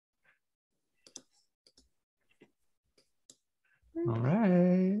All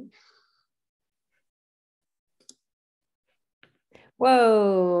right.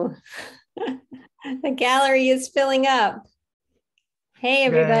 Whoa. The gallery is filling up. Hey,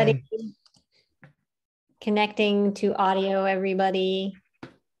 everybody. Yay. Connecting to audio, everybody.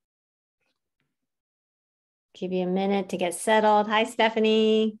 Give you a minute to get settled. Hi,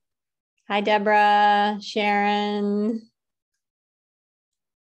 Stephanie. Hi, Deborah, Sharon.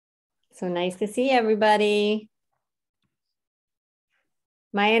 So nice to see everybody.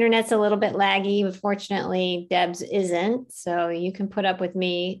 My internet's a little bit laggy, but fortunately Deb's isn't. So you can put up with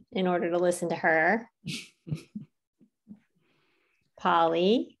me in order to listen to her.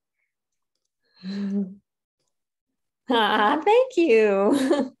 Polly. Thank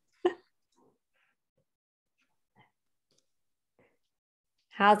you.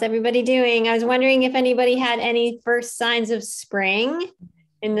 How's everybody doing? I was wondering if anybody had any first signs of spring.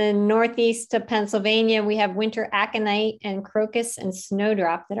 In the northeast of Pennsylvania, we have winter aconite and crocus and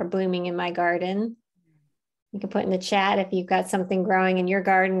snowdrop that are blooming in my garden. You can put in the chat if you've got something growing in your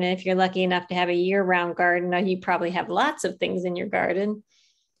garden. And if you're lucky enough to have a year-round garden, you probably have lots of things in your garden.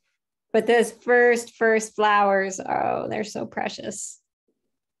 But those first flowers, oh, they're so precious.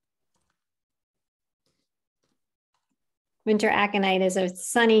 Winter aconite is a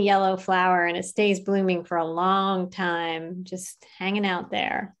sunny yellow flower and it stays blooming for a long time, just hanging out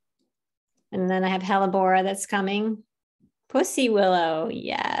there. And then I have hellebora that's coming. Pussy willow,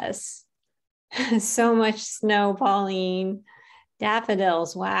 yes. So much snow, Pauline.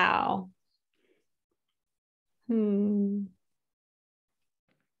 Daffodils, wow.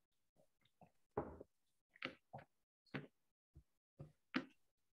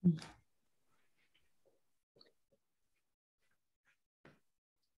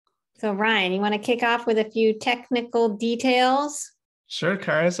 So Ryan, you want to kick off with a few technical details? Sure,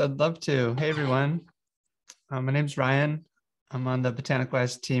 Karis, I'd love to. Hey, everyone. My name's Ryan. I'm on the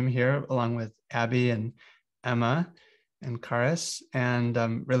BotanicWise team here, along with Abby and Emma and Karis, and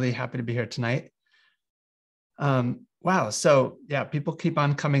I'm really happy to be here tonight. Wow, so yeah, people keep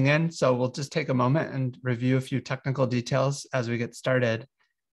on coming in, so we'll just take a moment and review a few technical details as we get started.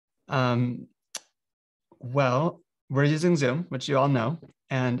 Well, we're using Zoom, which you all know,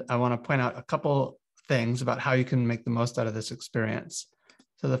 and I want to point out a couple things about how you can make the most out of this experience.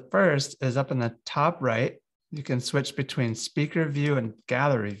 So the first is up in the top right. You can switch between speaker view and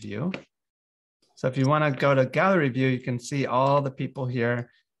gallery view. So if you want to go to gallery view, you can see all the people here.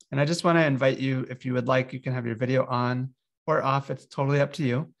 And I just want to invite you, if you would like, you can have your video on or off. It's totally up to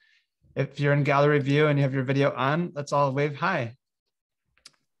you. If you're in gallery view and you have your video on, let's all wave hi.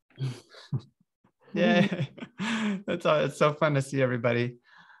 Yay. It's so fun to see everybody.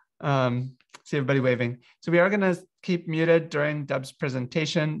 See everybody waving. So we are going to keep muted during Deb's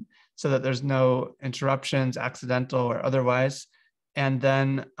presentation so that there's no interruptions, accidental or otherwise. And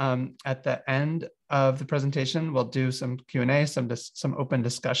then at the end of the presentation, we'll do some Q&A, some open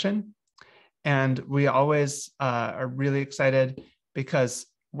discussion. And we always are really excited because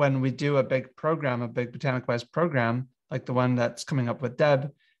when we do a big program, a big BotanicWise program, like the one that's coming up with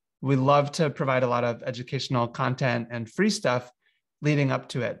Deb, we love to provide a lot of educational content and free stuff leading up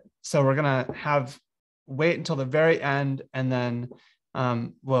to it. So we're gonna wait until the very end, and then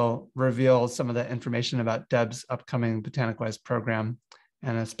we'll reveal some of the information about Deb's upcoming BotanicWise program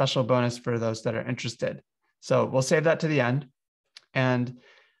and a special bonus for those that are interested. So we'll save that to the end. And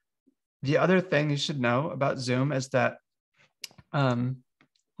the other thing you should know about Zoom is that,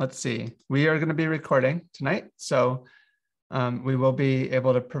 let's see, we are gonna be recording tonight. So we will be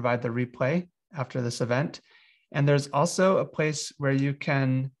able to provide the replay after this event. And there's also a place where you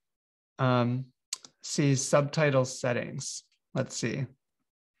can see subtitle settings. Let's see.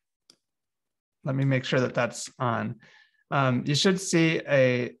 Let me make sure that that's on. You should see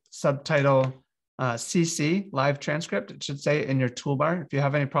a subtitle CC, live transcript. It should say in your toolbar. If you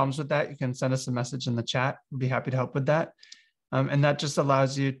have any problems with that, you can send us a message in the chat. We'd be happy to help with that. And that just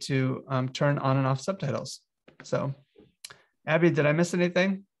allows you to turn on and off subtitles. So Abby, did I miss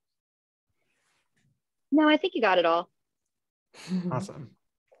anything? No, I think you got it all. Awesome.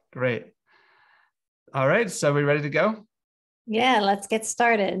 Great. All right. So we ready to go? Yeah, let's get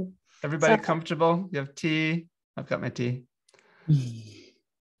started. Everybody comfortable? You have tea? I've got my tea.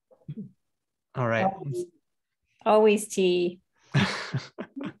 All right. Always tea.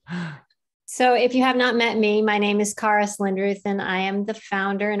 So if you have not met me, my name is Karis Lindruth, and I am the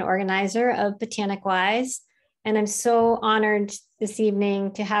founder and organizer of BotanicWise. And I'm so honored this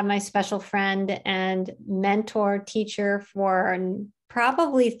evening to have my special friend and mentor, teacher for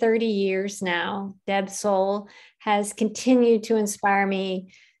probably 30 years now. Deb Soule has continued to inspire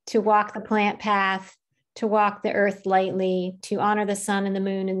me to walk the plant path, to walk the earth lightly, to honor the sun and the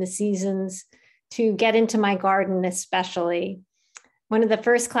moon and the seasons, to get into my garden especially. One of the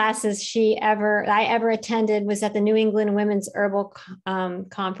first classes I ever attended was at the New England Women's Herbal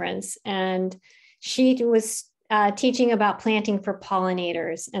Conference. And she was teaching about planting for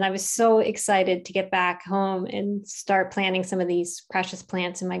pollinators. And I was so excited to get back home and start planting some of these precious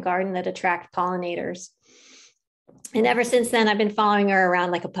plants in my garden that attract pollinators. And ever since then, I've been following her around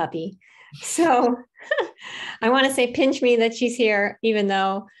like a puppy. So I want to say pinch me that she's here, even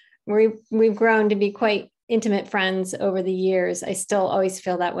though we've grown to be quite intimate friends over the years. I still always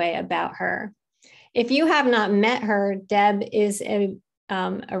feel that way about her. If you have not met her, Deb is a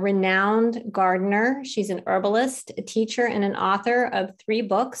renowned gardener. She's an herbalist, a teacher, and an author of 3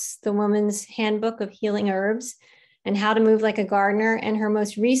 books, The Woman's Handbook of Healing Herbs and How to Move Like a Gardener. And her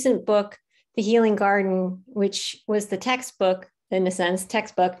most recent book, The Healing Garden, which was the textbook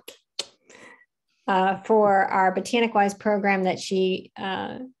for our BotanicWise program that she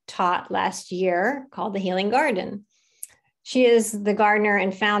taught last year called The Healing Garden. She is the gardener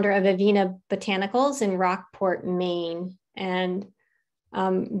and founder of Avena Botanicals in Rockport, Maine. And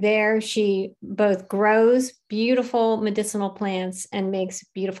there she both grows beautiful medicinal plants and makes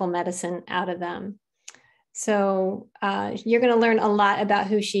beautiful medicine out of them. So you're going to learn a lot about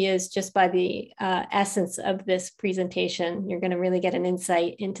who she is just by the essence of this presentation. You're going to really get an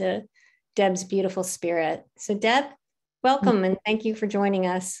insight into Deb's beautiful spirit. So Deb, welcome and thank you for joining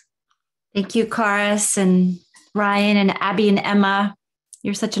us. Thank you, Karis and Ryan and Abby and Emma.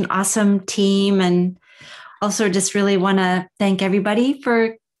 You're such an awesome team. And also just really want to thank everybody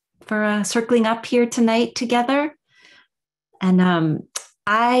for circling up here tonight together. And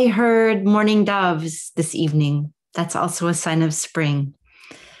I heard mourning doves this evening. That's also a sign of spring.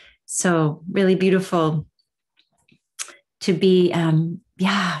 So really beautiful to be,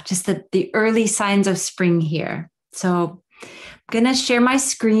 just the early signs of spring here. So I'm going to share my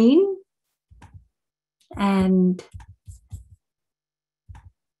screen and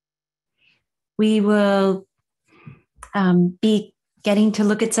we will be getting to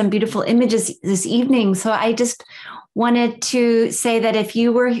look at some beautiful images this evening. So I just wanted to say that if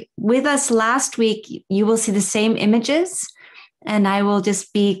you were with us last week, you will see the same images. And I will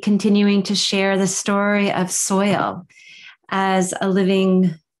just be continuing to share the story of soil as a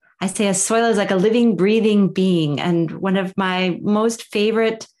living, I say a soil is like a living, breathing being. And one of my most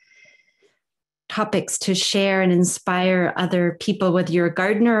favorite topics to share and inspire other people, whether you're a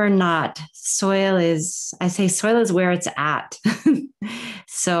gardener or not, I say soil is where it's at.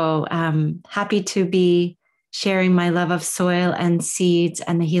 So happy to be sharing my love of soil and seeds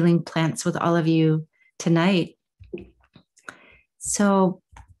and the healing plants with all of you tonight. So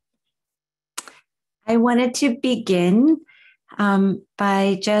I wanted to begin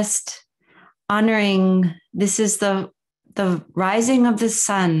by just honoring, this is the rising of the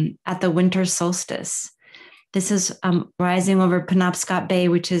sun at the winter solstice. This is rising over Penobscot Bay,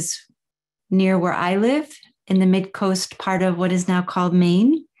 which is near where I live in the mid-coast part of what is now called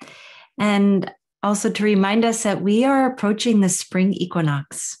Maine. And also to remind us that we are approaching the spring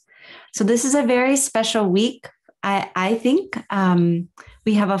equinox. So this is a very special week. I think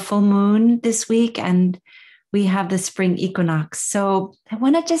we have a full moon this week and we have the spring equinox. So I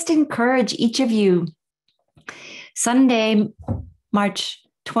want to just encourage each of you. Sunday, March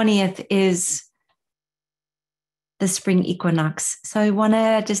 20th is the spring equinox. So I want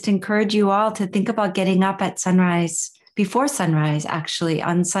to just encourage you all to think about getting up at sunrise, before sunrise, actually,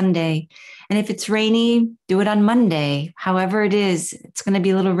 on Sunday. And if it's rainy, do it on Monday. However it is, it's going to be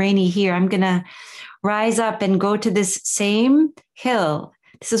a little rainy here. I'm going to rise up and go to this same hill.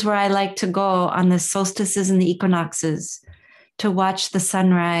 This is where I like to go on the solstices and the equinoxes to watch the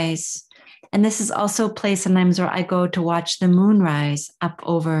sunrise. And this is also a place sometimes where I go to watch the moon rise up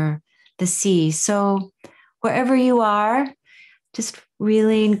over the sea. So wherever you are, just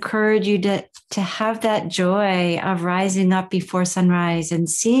really encourage you to have that joy of rising up before sunrise and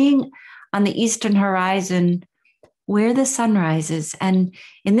seeing on the eastern horizon where the sun rises. And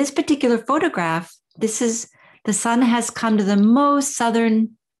in this particular photograph, the sun has come to the most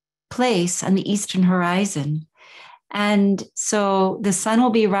southern place on the eastern horizon. And so the sun will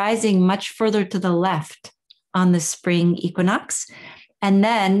be rising much further to the left on the spring equinox, and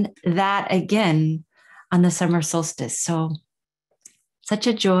then that again on the summer solstice. So such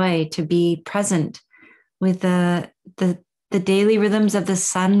a joy to be present with the daily rhythms of the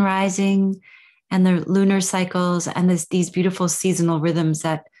sun rising and the lunar cycles and these beautiful seasonal rhythms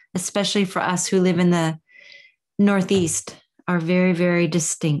that, especially for us who live in the Northeast, are very, very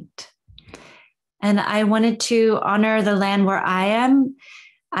distinct. And I wanted to honor the land where I am.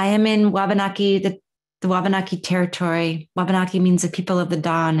 I am in Wabanaki, the the Wabanaki territory. Wabanaki means the people of the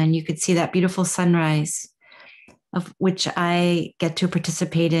dawn, and you could see that beautiful sunrise, of which I get to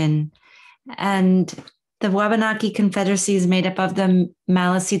participate in. And the Wabanaki Confederacy is made up of the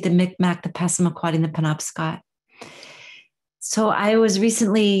Maliseet, the Micmac, the Passamaquoddy, and the Penobscot. So I was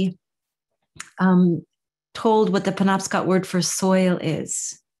recently told what the Penobscot word for soil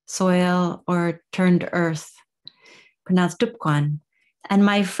is, soil or turned earth, pronounced Dupquan. And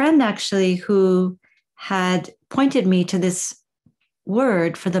my friend actually, who had pointed me to this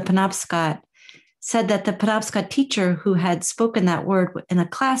word for the Penobscot, said that the Penobscot teacher who had spoken that word in a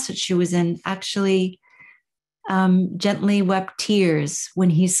class that she was in actually gently wept tears when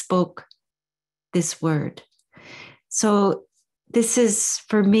he spoke this word. So this is,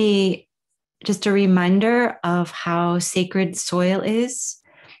 for me, just a reminder of how sacred soil is.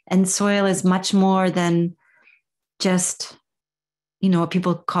 And soil is much more than just, what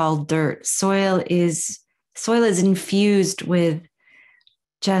people call dirt. Soil is infused with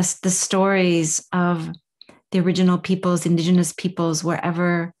just the stories of the original peoples, indigenous peoples,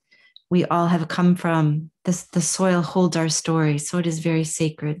 wherever we all have come from. The soil holds our story, so it is very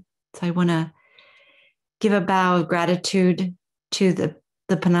sacred. So I want to give a bow of gratitude to the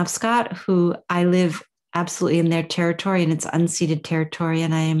Penobscot, who I live absolutely in their territory, and it's unceded territory,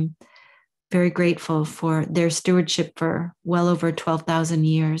 and I am very grateful for their stewardship for well over 12,000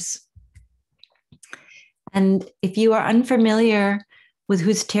 years. And if you are unfamiliar with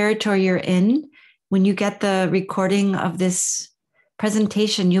whose territory you're in, when you get the recording of this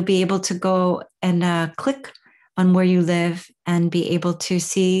presentation, you'll be able to go and click on where you live and be able to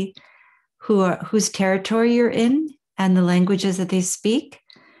see whose territory you're in and the languages that they speak.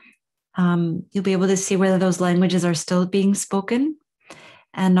 You'll be able to see whether those languages are still being spoken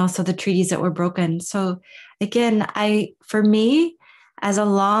and also the treaties that were broken. So again, for me, as a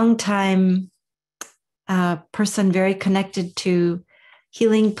longtime person very connected to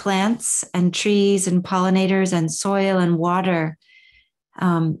healing plants and trees and pollinators and soil and water,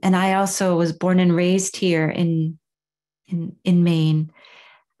 and I also was born and raised here in Maine,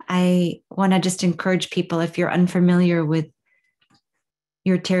 I want to just encourage people, if you're unfamiliar with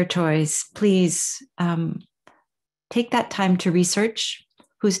your territories, please take that time to research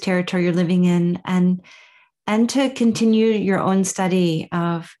whose territory you're living in and to continue your own study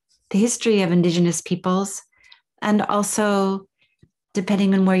of the history of Indigenous peoples. And also,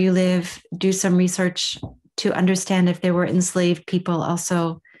 depending on where you live, do some research to understand if there were enslaved people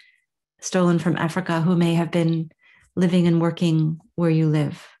also stolen from Africa who may have been living and working where you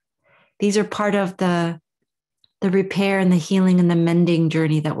live. These are part of the repair and the healing and the mending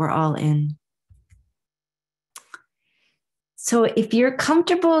journey that we're all in. So if you're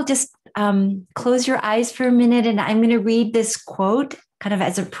comfortable, just close your eyes for a minute, and I'm going to read this quote kind of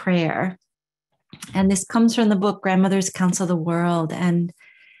as a prayer. And this comes from the book Grandmothers Counsel the World. And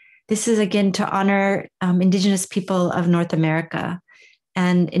this is, again, to honor Indigenous people of North America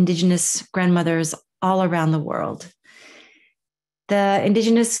and Indigenous grandmothers all around the world. The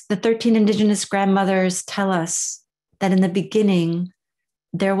 13 Indigenous grandmothers tell us that in the beginning,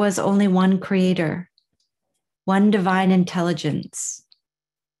 there was only one creator, one divine intelligence.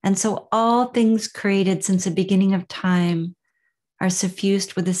 And so all things created since the beginning of time are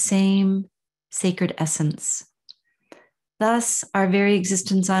suffused with the same sacred essence. Thus, our very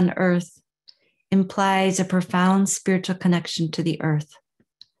existence on earth implies a profound spiritual connection to the earth,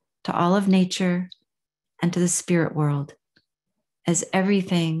 to all of nature, and to the spirit world, as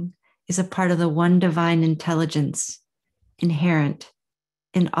everything is a part of the one divine intelligence inherent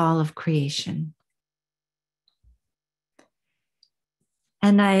in all of creation.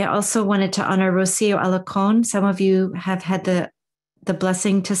 And I also wanted to honor Rocio Alacon. Some of you have had the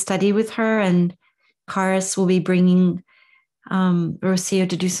blessing to study with her, and Karis will be bringing Rocio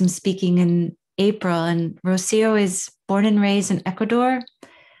to do some speaking in April. And Rocio is born and raised in Ecuador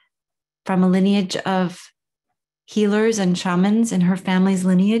from a lineage of healers and shamans in her family's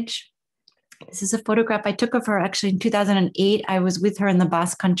lineage. This is a photograph I took of her actually in 2008. I was with her in the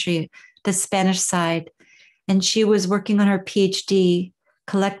Basque Country, the Spanish side, and she was working on her PhD,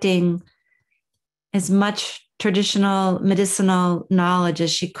 collecting as much traditional medicinal knowledge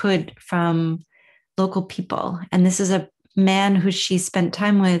as she could from local people. And this is a man who she spent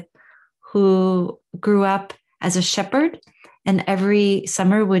time with, who grew up as a shepherd, and every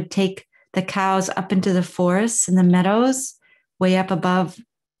summer would take the cows up into the forests and the meadows way up above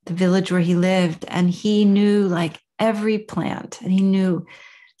the village where he lived. And he knew like every plant, and he knew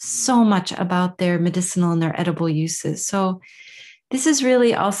so much about their medicinal and their edible uses. So this is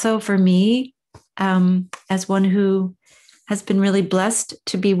really also for me, as one who has been really blessed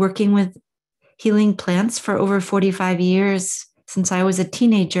to be working with healing plants for over 45 years, since I was a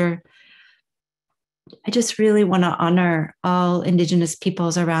teenager, I just really want to honor all Indigenous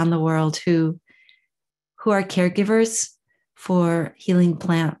peoples around the world who are caregivers for healing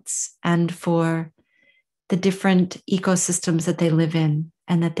plants and for the different ecosystems that they live in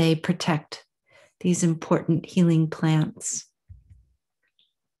and that they protect these important healing plants.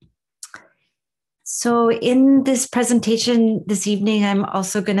 So in this presentation this evening, I'm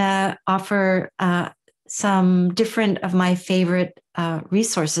also going to offer some different of my favorite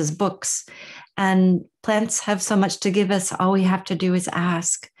resources, books. And Plants Have So Much to Give Us, All We Have to Do Is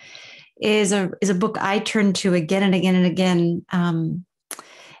Ask, is a book I turn to again and again and again.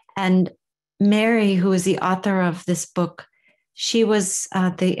 And Mary, who is the author of this book, she was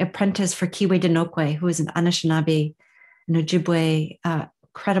the apprentice for Kiwe Denokwe, who is an Anishinaabe, an Ojibwe,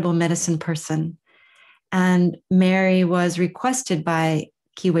 credible medicine person. And Mary was requested by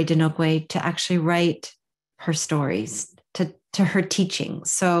Kiwe Denokwe to actually write her stories, to her teaching.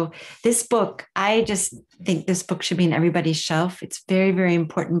 So this book, I just think this book should be in everybody's shelf. It's a very, very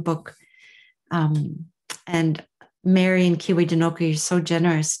important book. And Mary and Kiwe Denokwe are so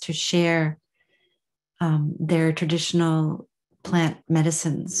generous to share their traditional plant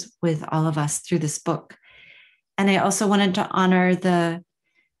medicines with all of us through this book. And I also wanted to honor the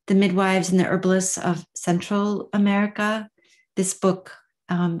midwives and the herbalists of Central America. This book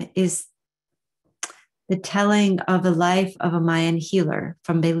is the telling of the life of a Mayan healer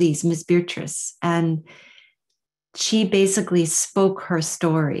from Belize, Miss Beatrice. And she basically spoke her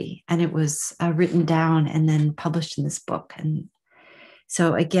story, and it was written down and then published in this book. And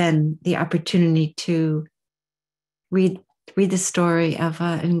so again, the opportunity to read the story of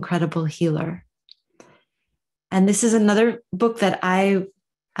an incredible healer. And this is another book that I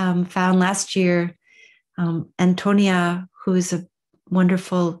found last year. Antonia, who is a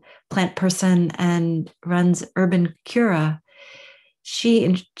wonderful plant person and runs Urban Cura, she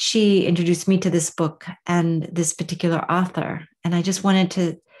introduced me to this book and this particular author. And I just wanted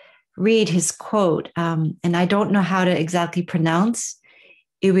to read his quote. And I don't know how to exactly pronounce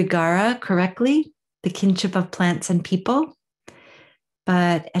Iwigara correctly, the kinship of plants and people.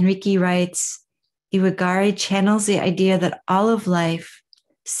 But Enrique writes, Iwigari channels the idea that all of life,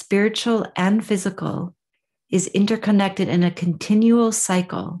 spiritual and physical, is interconnected in a continual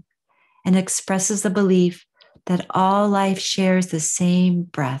cycle and expresses the belief that all life shares the same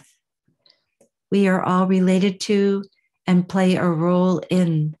breath. We are all related to and play a role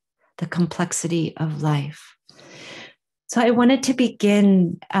in the complexity of life. So I wanted to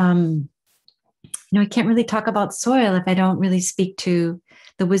begin, I can't really talk about soil if I don't really speak to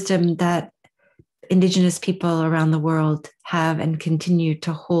the wisdom that Indigenous people around the world have and continue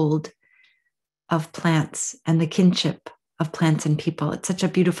to hold of plants and the kinship of plants and people. It's such a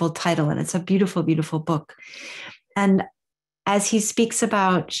beautiful title, and it's a beautiful, beautiful book. And as he speaks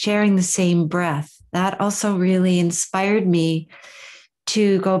about sharing the same breath, that also really inspired me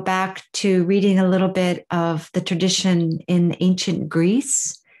to go back to reading a little bit of the tradition in ancient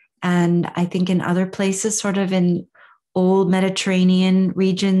Greece, and I think in other places, sort of in old Mediterranean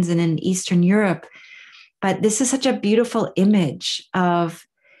regions and in Eastern Europe. But this is such a beautiful image of,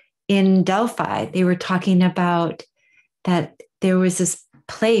 in Delphi, they were talking about that there was this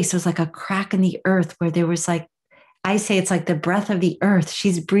place, it was like a crack in the earth where there was like, I say it's like the breath of the earth.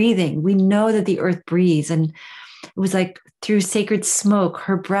 She's breathing. We know that the earth breathes. And it was like through sacred smoke,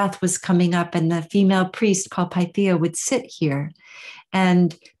 her breath was coming up, and the female priest called Pythia would sit here,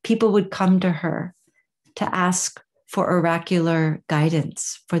 and people would come to her to ask for oracular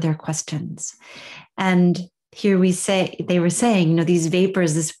guidance for their questions. And here they were saying, these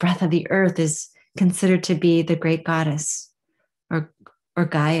vapors, this breath of the earth is considered to be the great goddess, or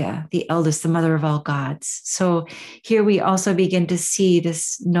Gaia, the eldest, the mother of all gods. So here we also begin to see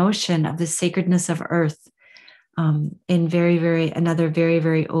this notion of the sacredness of earth in another very,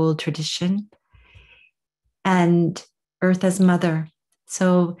 very old tradition, and earth as mother.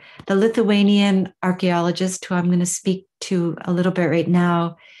 So the Lithuanian archaeologist, who I'm going to speak to a little bit right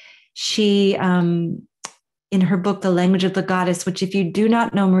now, she, in her book, The Language of the Goddess, which if you do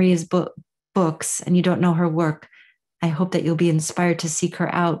not know Maria's books and you don't know her work, I hope that you'll be inspired to seek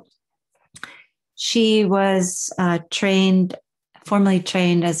her out. She was formally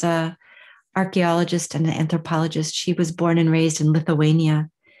trained as an archaeologist and an anthropologist. She was born and raised in Lithuania,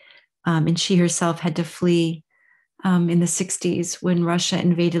 and she herself had to flee in the 60s when Russia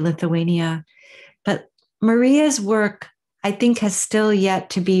invaded Lithuania. But Maria's work, I think, has still yet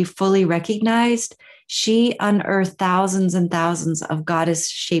to be fully recognized. She unearthed thousands and thousands of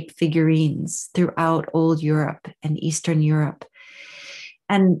goddess-shaped figurines throughout old Europe and Eastern Europe.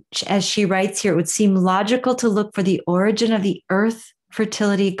 And as she writes here, it would seem logical to look for the origin of the earth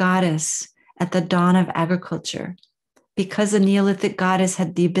fertility goddess at the dawn of agriculture. Because the Neolithic goddess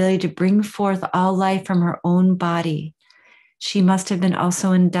had the ability to bring forth all life from her own body, she must have been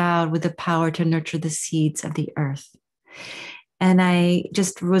also endowed with the power to nurture the seeds of the earth. And I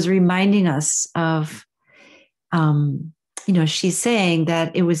just was reminding us of, she's saying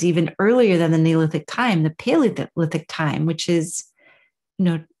that it was even earlier than the Neolithic time, the Paleolithic time, which is,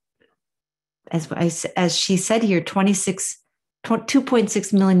 as she said here,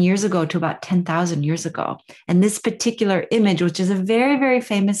 2.6 million years ago to about 10,000 years ago. And this particular image, which is a very, very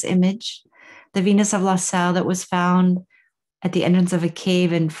famous image, the Venus of La Salle that was found at the entrance of a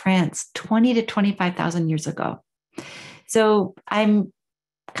cave in France 20 to 25,000 years ago. So I'm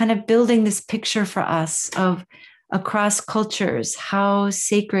kind of building this picture for us of across cultures, how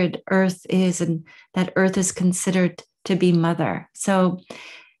sacred Earth is and that Earth is considered to be mother. So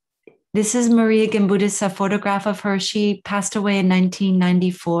this is Maria Gimbutas, a photograph of her. She passed away in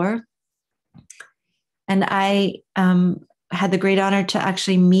 1994. And I had the great honor to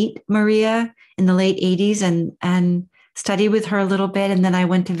actually meet Maria in the late 80s and study with her a little bit. And then I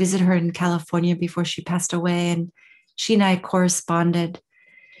went to visit her in California before she passed away. And she and I corresponded.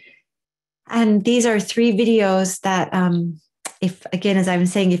 And these are 3 videos that, if again, as I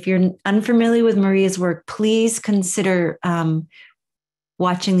was saying, if you're unfamiliar with Maria's work, please consider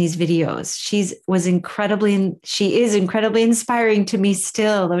watching these videos. She is incredibly inspiring to me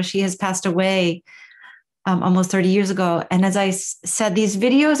still, though she has passed away almost 30 years ago. And as I said, these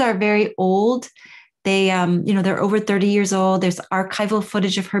videos are very old. They, they're over 30 years old. There's archival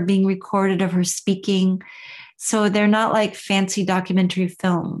footage of her being recorded, of her speaking. So they're not like fancy documentary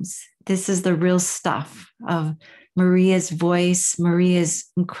films. This is the real stuff of Maria's voice,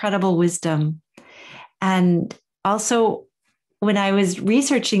 Maria's incredible wisdom. And also, when I was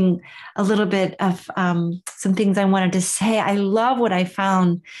researching a little bit of some things I wanted to say, I love what I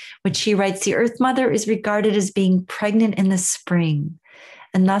found, which she writes, the Earth Mother is regarded as being pregnant in the spring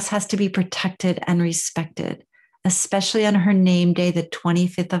and thus has to be protected and respected, especially on her name day, the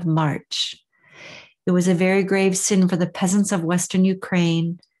 25th of March. It was a very grave sin for the peasants of Western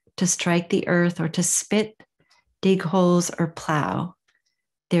Ukraine to strike the earth or to spit, dig holes, or plow.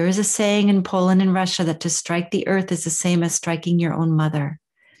 There is a saying in Poland and Russia that to strike the earth is the same as striking your own mother.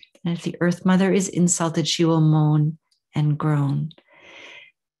 And if the Earth Mother is insulted, she will moan and groan.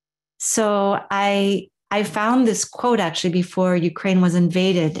 So I found this quote actually before Ukraine was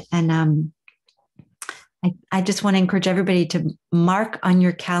invaded. And I just want to encourage everybody to mark on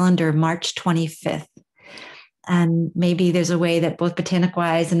your calendar March 25th. And maybe there's a way that both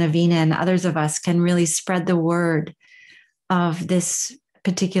BotanicWise and Avina and others of us can really spread the word of this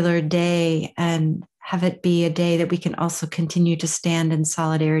particular day and have it be a day that we can also continue to stand in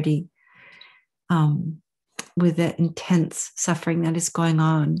solidarity with the intense suffering that is going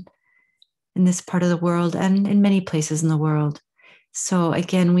on in this part of the world and in many places in the world. So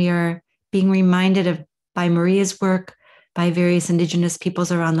again, we are being reminded by Maria's work, by various Indigenous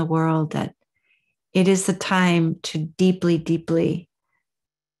peoples around the world, that it is the time to deeply, deeply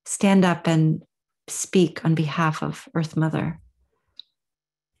stand up and speak on behalf of Earth Mother.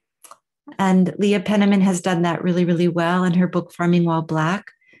 And Leah Penniman has done that really, really well in her book, Farming While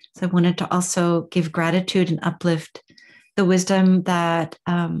Black. So I wanted to also give gratitude and uplift the wisdom that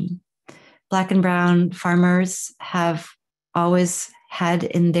Black and brown farmers have always had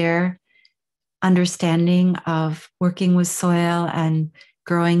in their understanding of working with soil and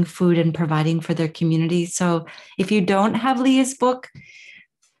growing food and providing for their community. So if you don't have Leah's book,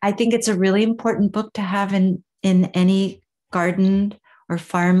 I think it's a really important book to have in any garden or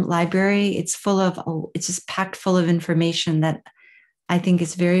farm library. It's just packed full of information that I think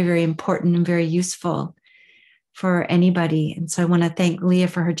is very, very important and very useful for anybody. And so I want to thank Leah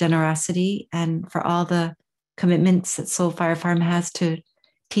for her generosity and for all the commitments that Soul Fire Farm has to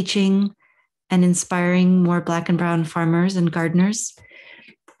teaching and inspiring more Black and brown farmers and gardeners.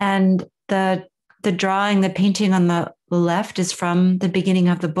 And the drawing, the painting on the left is from the beginning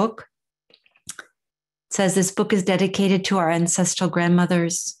of the book. It says, this book is dedicated to our ancestral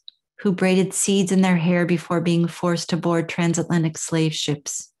grandmothers who braided seeds in their hair before being forced to board transatlantic slave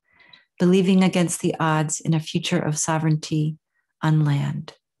ships, believing against the odds in a future of sovereignty on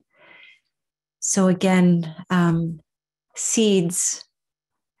land. So again, seeds,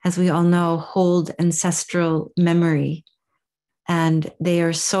 as we all know, hold ancestral memory. And they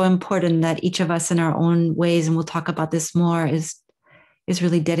are so important that each of us in our own ways, and we'll talk about this more, is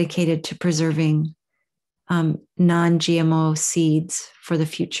really dedicated to preserving non-GMO seeds for the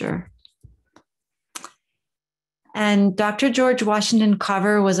future. And Dr. George Washington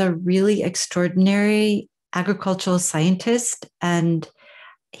Carver was a really extraordinary agricultural scientist, and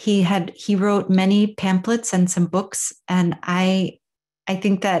he wrote many pamphlets and some books. And I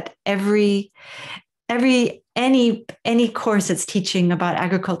think that any course that's teaching about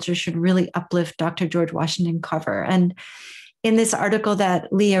agriculture should really uplift Dr. George Washington Carver. And in this article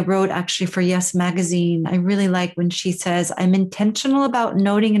that Leah wrote actually for Yes Magazine, I really like when she says, I'm intentional about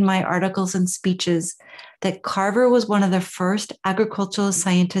noting in my articles and speeches that Carver was one of the first agricultural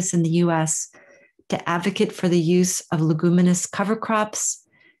scientists in the US to advocate for the use of leguminous cover crops,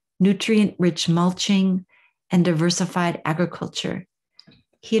 nutrient-rich mulching, and diversified agriculture.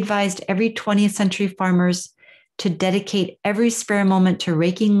 He advised every 20th century farmers to dedicate every spare moment to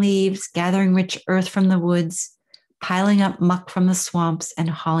raking leaves, gathering rich earth from the woods, piling up muck from the swamps, and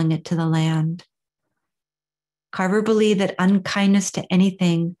hauling it to the land. Carver believed that unkindness to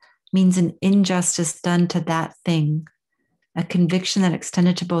anything means an injustice done to that thing, a conviction that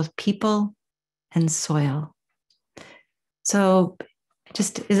extended to both people and soil. So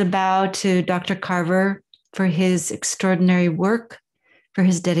just is a bow to Dr. Carver for his extraordinary work, for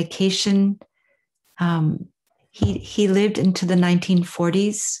his dedication. He lived into the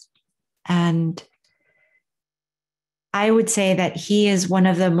 1940s, and I would say that he is one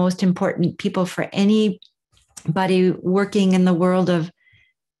of the most important people for anybody working in the world of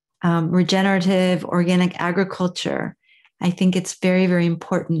regenerative organic agriculture. I think it's very, very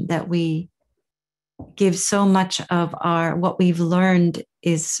important that we give so much of what we've learned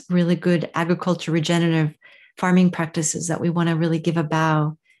is really good agriculture, regenerative farming practices, that we want to really give a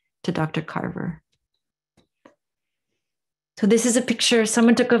bow to Dr. Carver. So this is a picture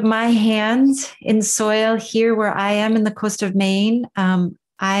someone took of my hands in soil here where I am in the coast of Maine. I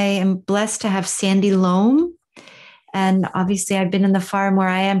am blessed to have sandy loam. And obviously I've been in the farm where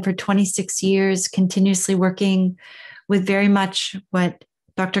I am for 26 years, continuously working with very much what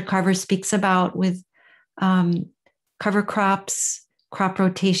Dr. Carver speaks about with cover crops, crop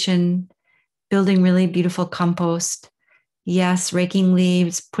rotation, building really beautiful compost. Yes, raking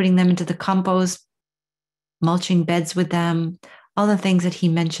leaves, putting them into the compost, mulching beds with them, all the things that he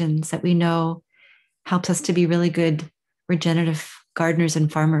mentions that we know helps us to be really good regenerative gardeners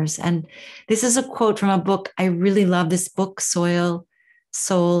and farmers. And this is a quote from a book. I really love this book, Soil,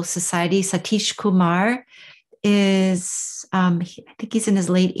 Soul, Society. Satish Kumar is, I think he's in his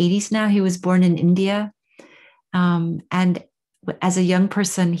late 80s now. He was born in India. And as a young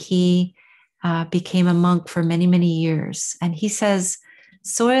person, he became a monk for many, many years. And he says,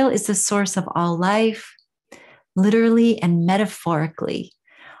 soil is the source of all life, literally and metaphorically.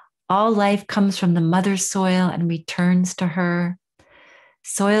 All life comes from the mother soil and returns to her.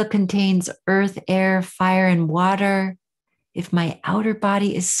 Soil contains earth, air, fire, and water. If my outer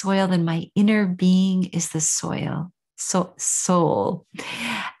body is soil, then my inner being is the soil, soul.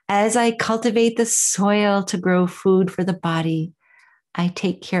 As I cultivate the soil to grow food for the body, I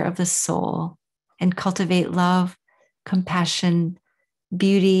take care of the soul and cultivate love, compassion,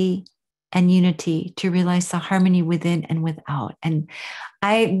 beauty, and unity to realize the harmony within and without. And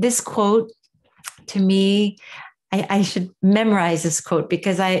this quote, to me, I should memorize this quote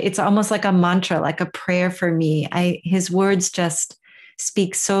because it's almost like a mantra, like a prayer for me. His words just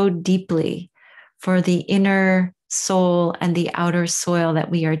speak so deeply for the inner soul and the outer soil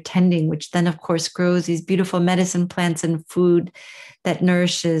that we are tending, which then, of course, grows these beautiful medicine plants and food that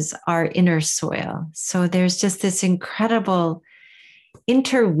nourishes our inner soil. So there's just this incredible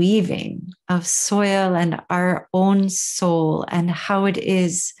interweaving of soil and our own soul and how it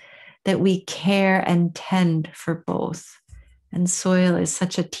is that we care and tend for both. And soil is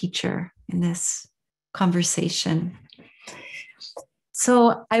such a teacher in this conversation.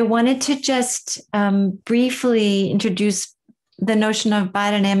 So I wanted to just briefly introduce the notion of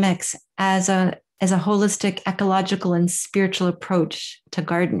biodynamics as a holistic, ecological, and spiritual approach to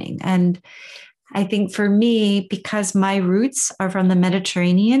gardening. And I think for me, because my roots are from the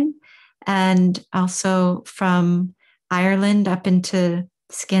Mediterranean and also from Ireland up into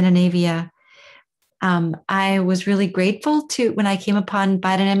Scandinavia, I was really grateful when I came upon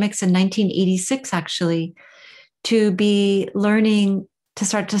biodynamics in 1986, actually, to be learning, to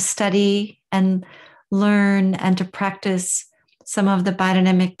start to study and learn and to practice some of the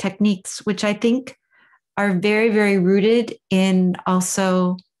biodynamic techniques, which I think are very, very rooted in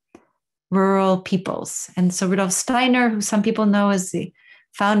also rural peoples. And so Rudolf Steiner, who some people know as the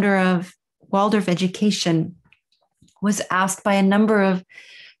founder of Waldorf education, was asked by a number of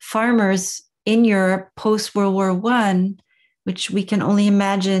farmers in Europe post-World War I, which we can only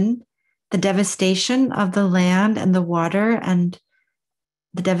imagine the devastation of the land and the water and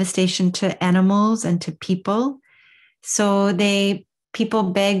the devastation to animals and to people. So people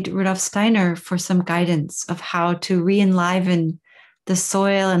begged Rudolf Steiner for some guidance of how to re-enliven the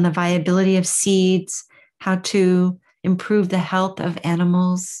soil and the viability of seeds, how to improve the health of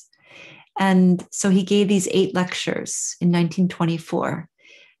animals. And so he gave these 8 lectures in 1924.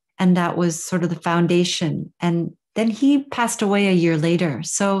 And that was sort of the foundation. And then he passed away a year later.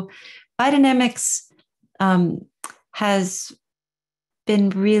 So biodynamics has been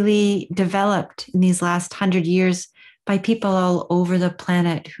really developed in these last 100 years by people all over the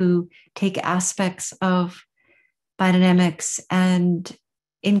planet who take aspects of biodynamics and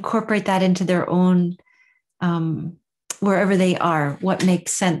incorporate that into their own, wherever they are, what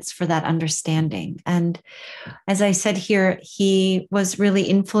makes sense for that understanding. And as I said here, he was really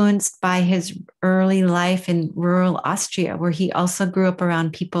influenced by his early life in rural Austria, where he also grew up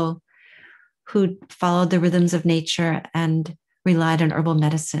around people who followed the rhythms of nature and relied on herbal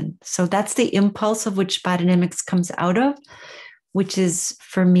medicine. So that's the impulse of which biodynamics comes out of, which is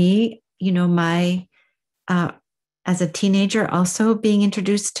for me, my, as a teenager, also being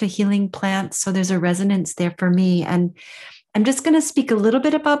introduced to healing plants. So there's a resonance there for me. And I'm just going to speak a little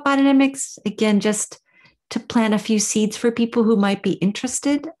bit about biodynamics, again, just to plant a few seeds for people who might be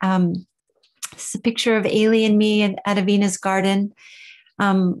interested. This is a picture of Ailey and me at Avina's garden.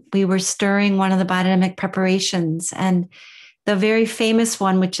 We were stirring one of the biodynamic preparations, and the very famous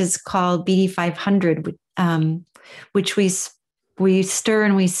one, which is called BD 500, which we stir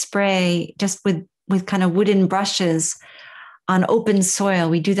and we spray just with kind of wooden brushes on open soil.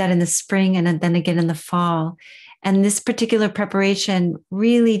 We do that in the spring and then again in the fall. And this particular preparation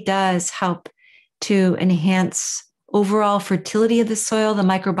really does help to enhance overall fertility of the soil, the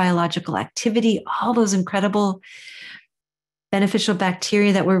microbiological activity, all those incredible beneficial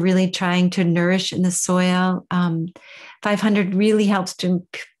bacteria that we're really trying to nourish in the soil. 500 really helps to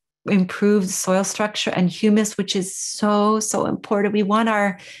improve the soil structure and humus, which is so, so important. We want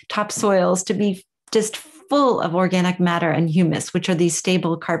our topsoils to be just full of organic matter and humus, which are these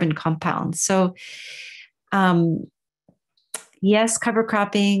stable carbon compounds. So yes, cover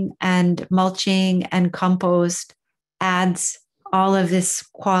cropping and mulching and compost adds all of this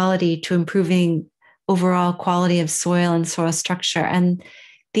quality to improving overall quality of soil and soil structure. And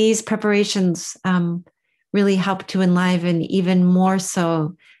these preparations really help to enliven even more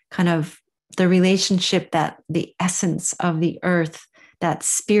so kind of the relationship, that the essence of the earth, that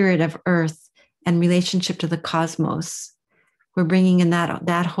spirit of earth and relationship to the cosmos. We're bringing in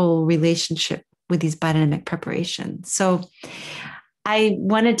that whole relationship with these biodynamic preparations. So I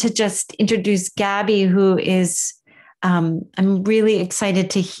wanted to just introduce Gabby, who is, I'm really excited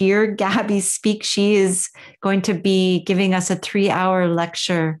to hear Gabby speak. She is going to be giving us a 3-hour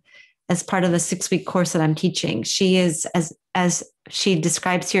lecture as part of the 6-week course that I'm teaching. She is, as she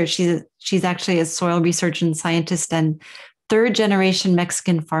describes here, she's actually a soil researcher and scientist and 3rd-generation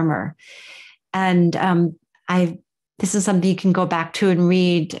Mexican farmer. And this is something you can go back to and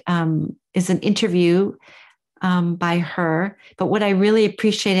read, is an interview by her. But what I really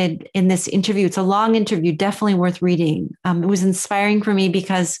appreciated in this interview, it's a long interview, definitely worth reading. It was inspiring for me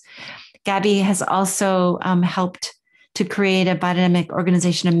because Gabby has also helped to create a biodynamic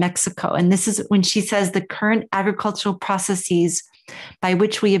organization in Mexico. And this is when she says the current agricultural processes by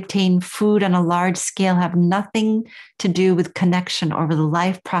which we obtain food on a large scale have nothing to do with connection over the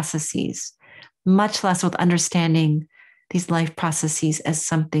life processes, much less with understanding these life processes as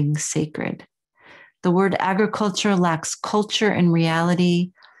something sacred. The word agriculture lacks culture and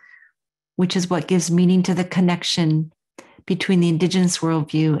reality, which is what gives meaning to the connection between the Indigenous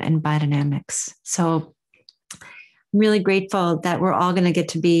worldview and biodynamics. So I'm really grateful that we're all going to get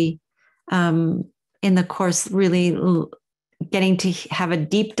to be in the course, really getting to have a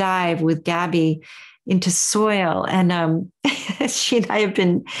deep dive with Gabby into soil. And she and I have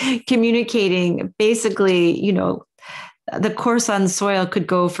been communicating basically, the course on soil could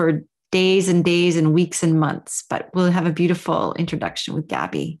go for days and days and weeks and months, but we'll have a beautiful introduction with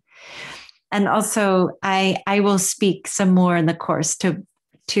Gabby. And also I will speak some more in the course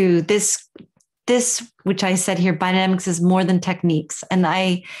to this, which I said here, biodynamics is more than techniques. And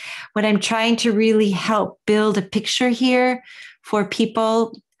what I'm trying to really help build a picture here for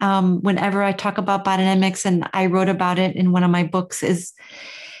people, whenever I talk about biodynamics, and I wrote about it in one of my books, is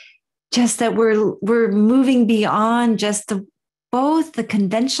just that we're moving beyond just both the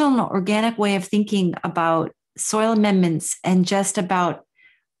conventional and organic way of thinking about soil amendments and just about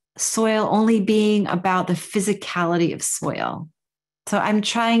soil only being about the physicality of soil. So I'm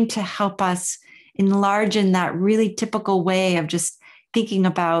trying to help us enlarge in that really typical way of just thinking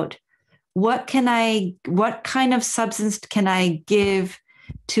about what kind of substance can I give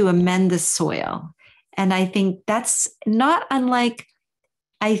to amend the soil? And I think that's not unlike,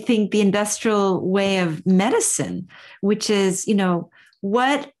 I think, the industrial way of medicine, which is,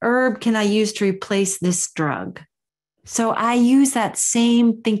 what herb can I use to replace this drug? So I use that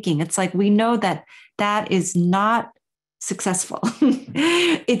same thinking. It's like, we know that that is not successful.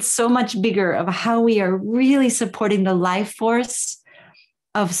 It's so much bigger of how we are really supporting the life force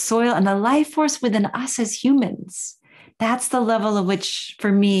of soil and the life force within us as humans. That's the level of which,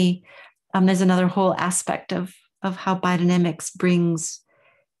 for me, there's another whole aspect of how biodynamics brings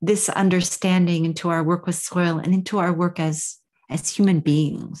this understanding into our work with soil and into our work as human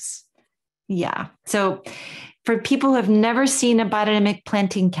beings. Yeah. So for people who have never seen a biodynamic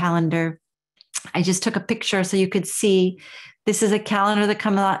planting calendar, I just took a picture so you could see. This is a calendar that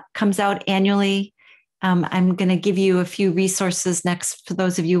comes out annually. I'm going to give you a few resources next for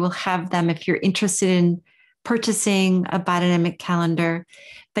those of you who will have them if you're interested in purchasing a biodynamic calendar.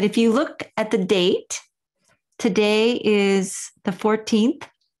 But if you look at the date, today is the 14th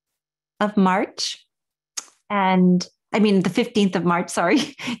of March. And the 15th of March,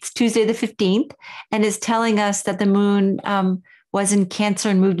 sorry. It's Tuesday the 15th. And it's telling us that the moon was in Cancer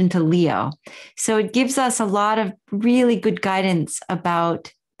and moved into Leo. So it gives us a lot of really good guidance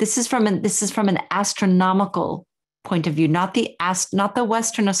about, this is from an astronomical point of view, not the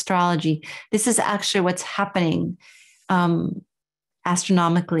Western astrology. This is actually what's happening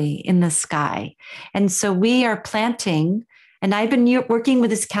astronomically in the sky. And so we are planting, and I've been working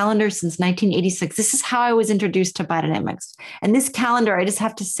with this calendar since 1986. This is how I was introduced to biodynamics. And this calendar, I just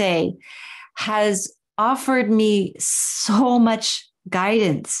have to say, has offered me so much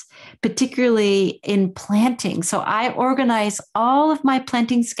guidance, particularly in planting. So I organize all of my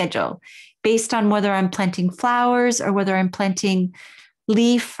planting schedule based on whether I'm planting flowers or whether I'm planting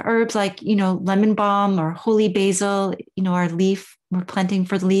leaf herbs like, lemon balm or holy basil, our leaf, we're planting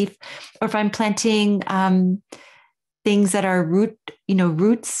for the leaf, or if I'm planting things that are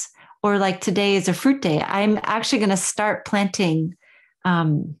roots, or like today is a fruit day. I'm actually going to start planting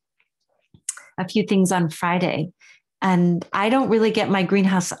a few things on Friday. And I don't really get my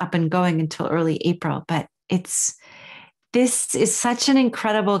greenhouse up and going until early April, but this is such an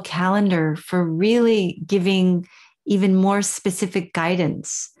incredible calendar for really giving even more specific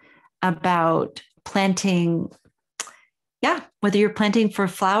guidance about planting. Yeah, whether you're planting for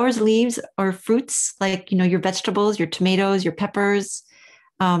flowers, leaves, or fruits, like, your vegetables, your tomatoes, your peppers,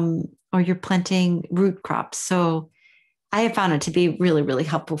 or you're planting root crops. So I have found it to be really, really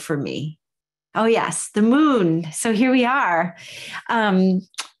helpful for me. Oh, yes, the moon. So here we are.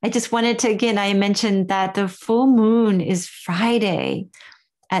 I just wanted to, again, I mentioned that the full moon is Friday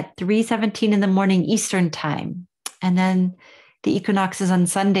at 3:17 in the morning Eastern time. And then the equinox is on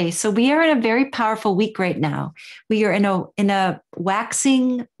Sunday. So we are in a very powerful week right now. We are in a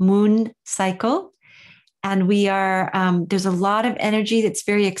waxing moon cycle. And we are, there's a lot of energy that's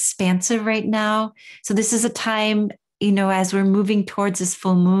very expansive right now. So this is a time, as we're moving towards this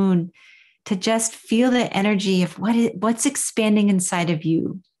full moon, to just feel the energy of what's expanding inside of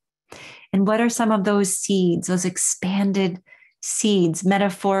you. And what are some of those seeds, those expanded seeds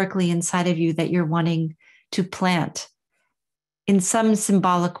metaphorically inside of you that you're wanting to plant in some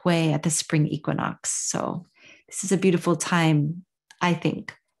symbolic way at the spring equinox. So this is a beautiful time, I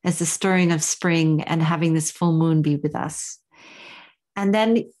think, as the stirring of spring and having this full moon be with us. And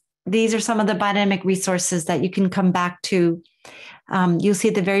then these are some of the biodynamic resources that you can come back to. You'll see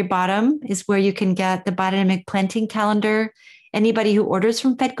at the very bottom is where you can get the biodynamic planting calendar. Anybody who orders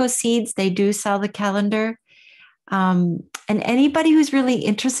from Fedco Seeds, they do sell the calendar. And anybody who's really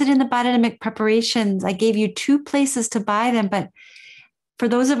interested in the biodynamic preparations, I gave you 2 places to buy them. But for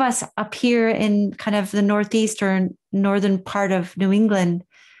those of us up here in kind of the Northeast or northern part of New England,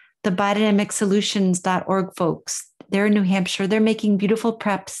 the biodynamicsolutions.org folks, they're in New Hampshire. They're making beautiful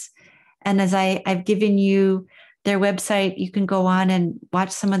preps. And as I've given you their website, you can go on and watch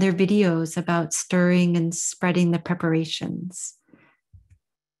some of their videos about stirring and spreading the preparations.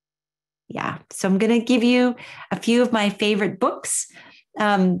 Yeah, so I'm going to give you a few of my favorite books.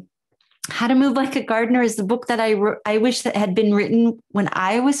 How to Move Like a Gardener is the book that I wish that had been written when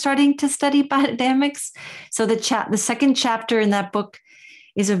I was starting to study biodynamics. So the second chapter in that book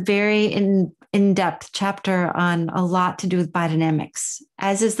is a very in-depth chapter on a lot to do with biodynamics,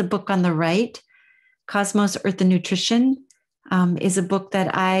 as is the book on the right, Cosmos, Earth, and Nutrition, is a book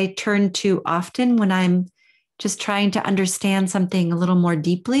that I turn to often when I'm just trying to understand something a little more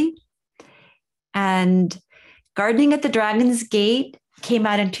deeply. And Gardening at the Dragon's Gate came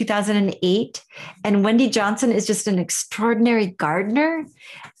out in 2008. And Wendy Johnson is just an extraordinary gardener.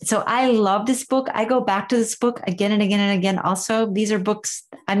 So I love this book. I go back to this book again and again and again. Also, these are books,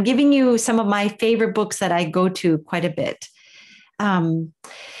 I'm giving you some of my favorite books that I go to quite a bit.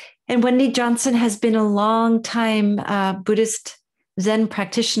 And Wendy Johnson has been a long time Buddhist Zen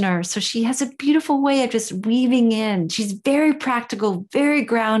practitioner. So she has a beautiful way of just weaving in. She's very practical, very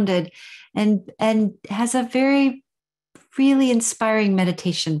grounded, and has a very really inspiring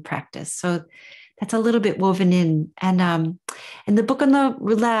meditation practice. So that's a little bit woven in. And the book on the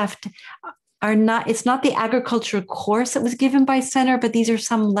left it's not the agriculture course that was given by Steiner, but these are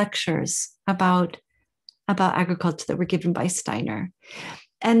some lectures about agriculture that were given by Steiner.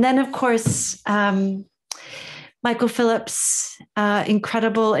 And then, of course, Michael Phillips'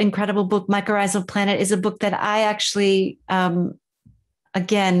 incredible book, Mycorrhizal Planet, is a book that I actually,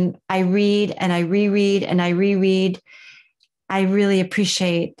 again, I read and I reread and I reread. I really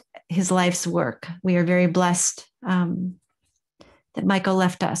appreciate his life's work. We are very blessed that Michael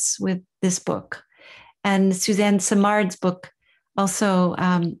left us with this book. And Suzanne Simard's book also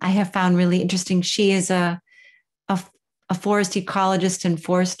I have found really interesting. She is a forest ecologist and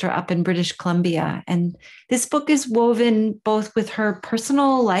forester up in British Columbia. And this book is woven both with her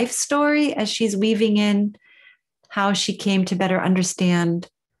personal life story as she's weaving in how she came to better understand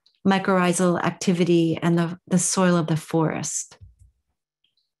mycorrhizal activity and the soil of the forest.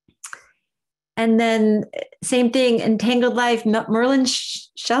 And then same thing, Entangled Life, Merlin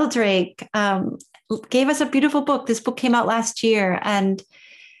Sheldrake gave us a beautiful book. This book came out last year, and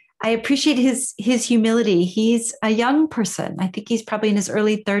I appreciate his humility. He's a young person. I think he's probably in his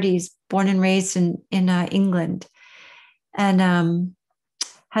early 30s, born and raised in England, and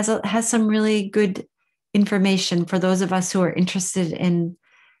has some really good information for those of us who are interested in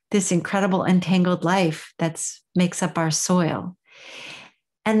this incredible entangled life that makes up our soil.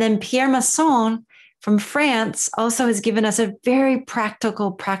 And then Pierre Masson from France also has given us a very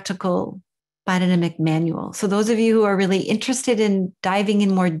practical biodynamic manual. So those of you who are really interested in diving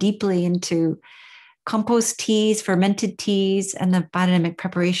in more deeply into compost teas, fermented teas, and the biodynamic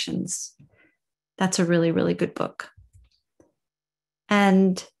preparations, that's a really, really good book.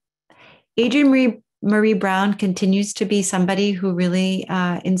 And Adrienne Marie Brown continues to be somebody who really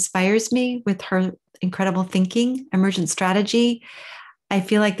inspires me with her incredible thinking, emergent strategy. I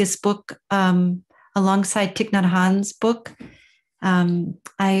feel like this book, alongside Thich Nhat Hanh's book,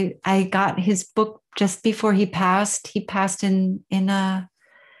 I got his book just before he passed. He passed in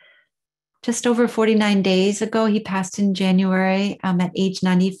just over 49 days ago. He passed in January at age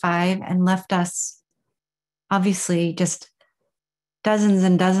 95 and left us, obviously, just dozens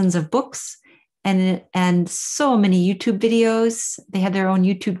and dozens of books and so many YouTube videos. They have their own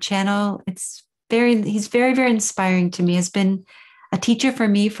YouTube channel. He's very, very inspiring to me. Has been a teacher for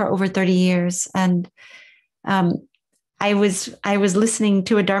me for over 30 years. And I was listening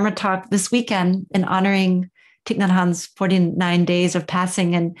to a Dharma talk this weekend in honoring Thich Nhat Hanh's 49 days of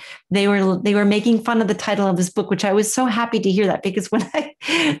passing, and they were making fun of the title of this book, which I was so happy to hear that, because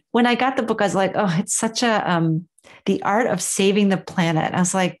when I got the book, I was like, oh, it's such a the art of saving the planet. I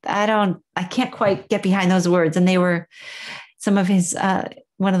was like, I can't quite get behind those words. And they were some of his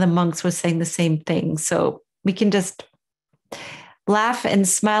one of the monks was saying the same thing. So we can just laugh and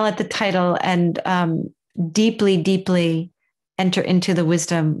smile at the title and deeply, deeply enter into the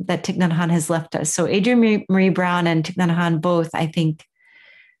wisdom that Thich Nhat Hanh has left us. So Adrienne Marie Brown and Thich Nhat Hanh both, I think,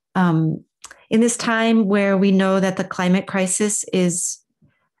 in this time where we know that the climate crisis is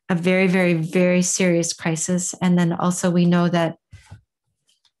a very, very, very serious crisis. And then also we know that,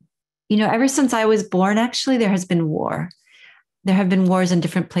 ever since I was born, actually, there has been war. There have been wars in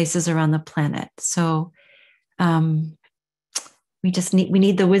different places around the planet. So we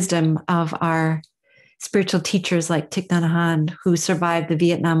need the wisdom of our spiritual teachers like Thich Nhat Hanh, who survived the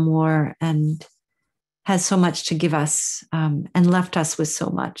Vietnam War and has so much to give us and left us with so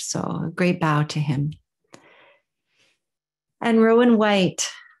much. So a great bow to him. And Rowan White,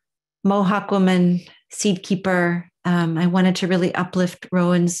 Mohawk woman, seed keeper. I wanted to really uplift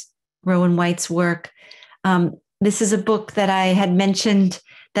Rowan White's work. This is a book that I had mentioned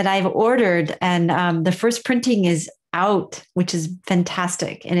that I've ordered, and the first printing is out, which is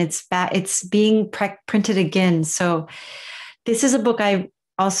fantastic, and it's being printed again. So this is a book I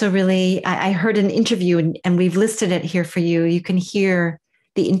also really I heard an interview, and we've listed it here for you. You can hear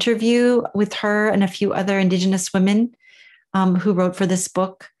the interview with her and a few other Indigenous women who wrote for this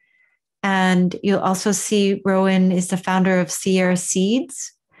book. And you'll also see Rowan is the founder of Sierra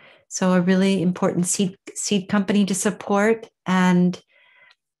Seeds, so a really important seed company to support. And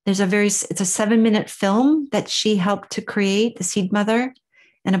it's a 7-minute film that she helped to create, the Seed Mother,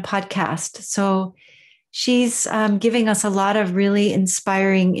 and a podcast. So she's giving us a lot of really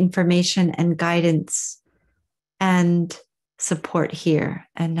inspiring information and guidance and support here,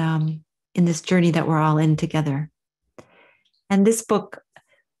 and in this journey that we're all in together. And this book,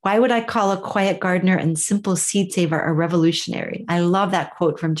 why would I call A Quiet Gardener and Simple Seed Saver a revolutionary? I love that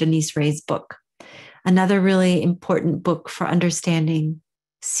quote from Janice Ray's book. Another really important book for understanding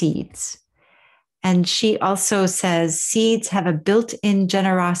seeds. And she also says seeds have a built-in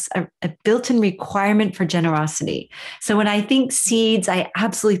requirement for generosity. So when I think seeds, I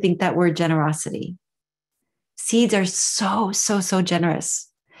absolutely think that word generosity. Seeds are so generous.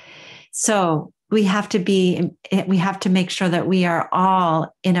 So we have to make sure that we are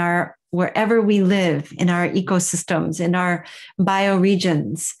all wherever we live, in our ecosystems, in our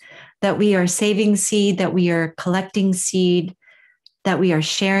bioregions, that we are saving seed, that we are collecting seed, that we are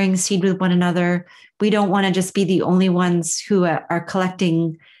sharing seed with one another. We don't want to just be the only ones who are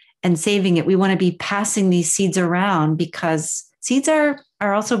collecting and saving it. We want to be passing these seeds around, because seeds are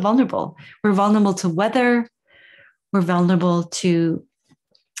also vulnerable. We're vulnerable to weather. We're vulnerable to,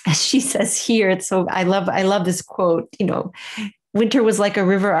 as she says here, I love this quote, winter was like a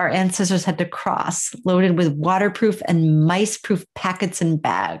river our ancestors had to cross, loaded with waterproof and mice-proof packets and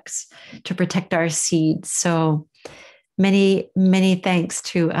bags to protect our seeds. So many, many thanks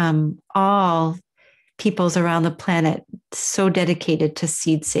to all peoples around the planet so dedicated to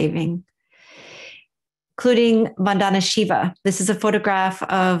seed saving, including Vandana Shiva. This is a photograph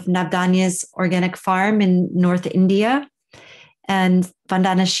of Navdanya's organic farm in North India. And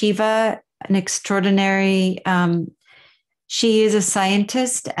Vandana Shiva, an extraordinary, she is a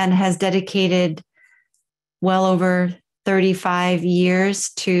scientist and has dedicated well over 35 years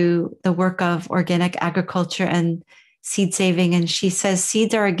to the work of organic agriculture and seed saving. And she says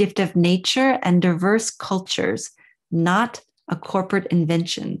seeds are a gift of nature and diverse cultures, not a corporate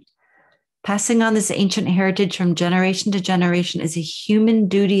invention. Passing on this ancient heritage from generation to generation is a human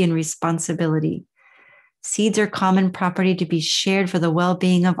duty and responsibility. Seeds are common property to be shared for the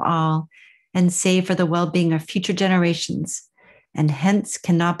well-being of all and saved for the well-being of future generations, and hence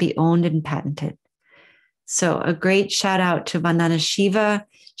cannot be owned and patented. So a great shout out to Vandana Shiva.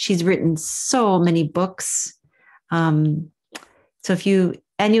 She's written so many books. You'll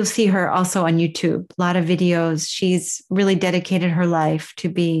see her also on YouTube, a lot of videos. She's really dedicated her life to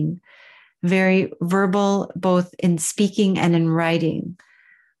being very verbal, both in speaking and in writing,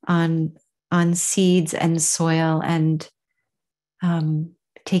 on seeds and soil, and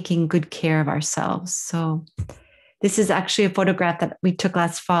taking good care of ourselves. So this is actually a photograph that we took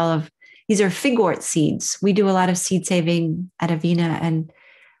last fall of, these are figwort seeds. We do a lot of seed saving at Avena, and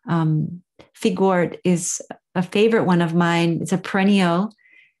figwort is a favorite one of mine. It's a perennial,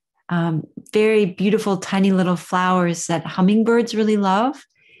 very beautiful, tiny little flowers that hummingbirds really love.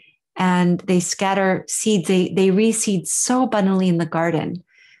 And they scatter seeds. They reseed so abundantly in the garden.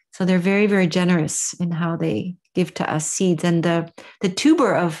 So they're very, very generous in how they give to us seeds. And the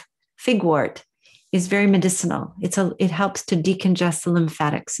tuber of figwort is very medicinal. It helps to decongest the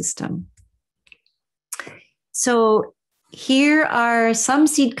lymphatic system. So here are some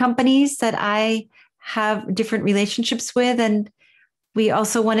seed companies that I have different relationships with. And we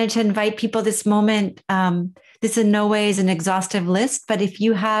also wanted to invite people this moment. This in no way is an exhaustive list, but if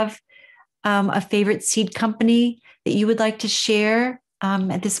you have a favorite seed company that you would like to share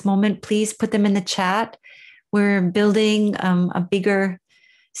at this moment, please put them in the chat. We're building a bigger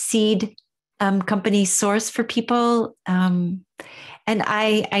seed company source for people. And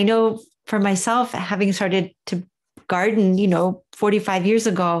I know for myself, having started to garden, 45 years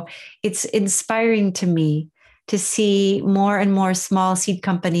ago, it's inspiring to me to see more and more small seed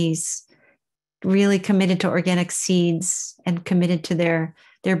companies really committed to organic seeds and committed to their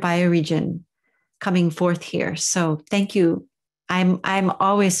bioregion coming forth here. So thank you. I'm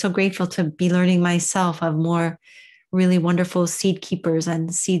always so grateful to be learning myself of more really wonderful seed keepers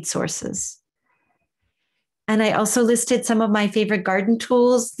and seed sources. And I also listed some of my favorite garden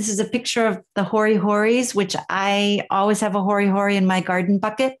tools. This is a picture of the hori horis, which I always have a hori hori in my garden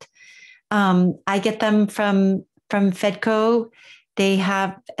bucket. I get them from Fedco. They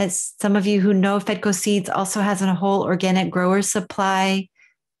have, as some of you who know, Fedco Seeds also has a whole organic grower supply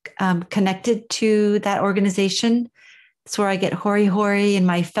connected to that organization. That's where I get hori hori and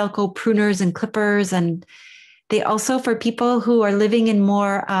my Felco pruners and clippers. And they also, for people who are living in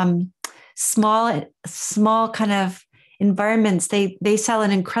more small kind of environments, they sell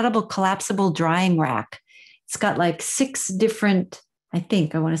an incredible collapsible drying rack. It's got like six different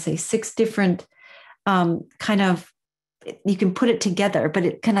kind of you can put it together, but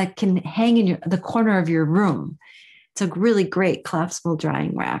it kind of can hang in the corner of your room. It's a really great collapsible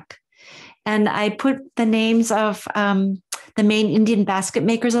drying rack. And I put the names of the main Indian Basket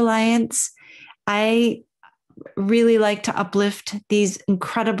Makers Alliance. I really like to uplift these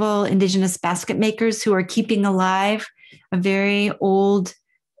incredible Indigenous basket makers who are keeping alive a very old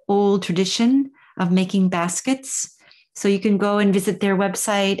tradition of making baskets. So you can go and visit their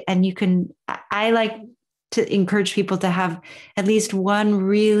website, and I like to encourage people to have at least one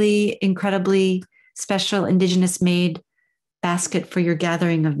really incredibly special Indigenous made basket for your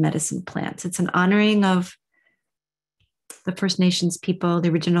gathering of medicine plants. It's an honoring of the First Nations people, the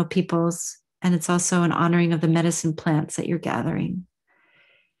original peoples, and it's also an honoring of the medicine plants that you're gathering.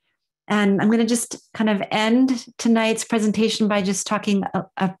 And I'm going to just kind of end tonight's presentation by just talking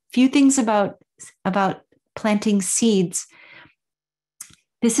a few things about planting seeds.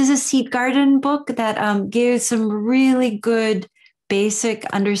 This is a seed garden book that gives some really good basic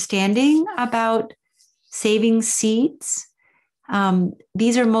understanding about saving seeds.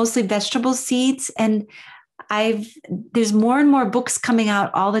 These are mostly vegetable seeds, and there's more and more books coming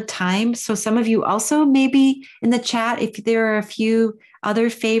out all the time. So some of you also maybe in the chat, if there are a few other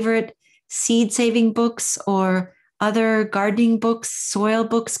favorite seed saving books or other gardening books, soil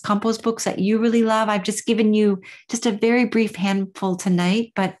books, compost books that you really love. I've just given you just a very brief handful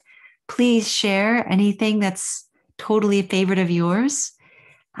tonight, but please share anything that's totally a favorite of yours.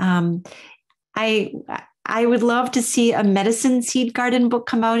 I would love to see a medicine seed garden book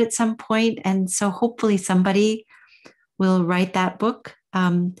come out at some point. And so hopefully somebody will write that book.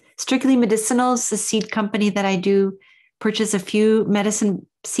 Strictly Medicinal is the seed company that I do purchase a few medicine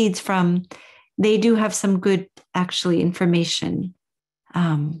seeds from. They do have some good, actually, information.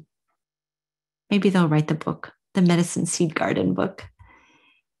 Maybe they'll write the book, the medicine seed garden book.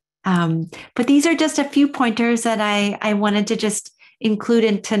 But these are just a few pointers that I wanted to just include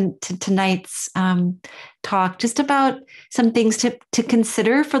into tonight's talk, just about some things to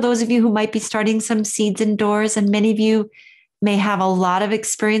consider for those of you who might be starting some seeds indoors. And many of you may have a lot of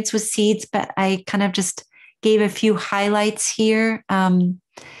experience with seeds, but I kind of just gave a few highlights here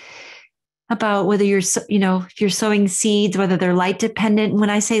about whether if you're sowing seeds, whether they're light dependent. When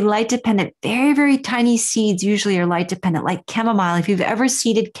I say light dependent, very, very tiny seeds usually are light dependent, like chamomile. If you've ever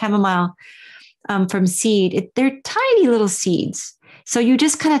seeded chamomile from seed, they're tiny little seeds. So you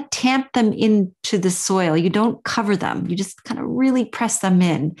just kind of tamp them into the soil. You don't cover them. You just kind of really press them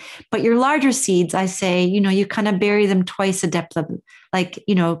in. But your larger seeds, I say, you kind of bury them twice the depth of, like,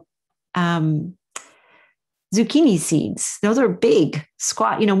 zucchini seeds. Those are big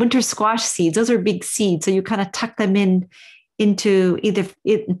winter squash seeds. Those are big seeds. So you kind of tuck them into either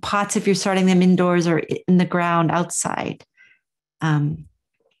in pots if you're starting them indoors or in the ground outside. And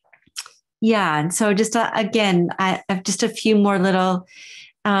so just again, I have just a few more little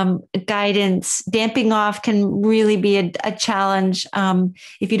guidance. Damping off can really be a challenge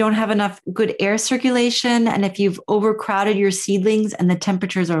if you don't have enough good air circulation and if you've overcrowded your seedlings and the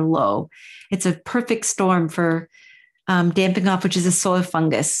temperatures are low. It's a perfect storm for damping off, which is a soil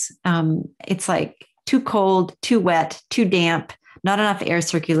fungus. It's like too cold, too wet, too damp, not enough air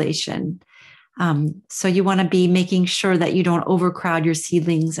circulation. So you want to be making sure that you don't overcrowd your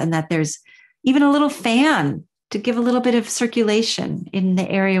seedlings and that there's even a little fan to give a little bit of circulation in the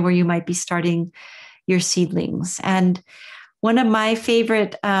area where you might be starting your seedlings. And one of my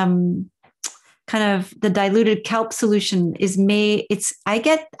favorite kind of the diluted kelp solution is I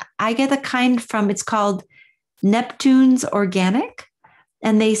get a kind from, it's called Neptune's Organic,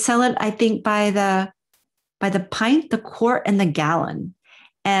 and they sell it, I think, by the pint, the quart, and the gallon.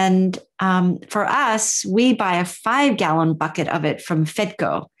 And for us, we buy a 5-gallon bucket of it from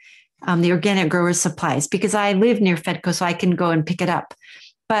Fedco, the Organic Growers Supplies, because I live near Fedco, so I can go and pick it up.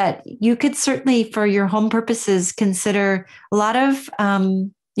 But you could certainly, for your home purposes, consider a lot of,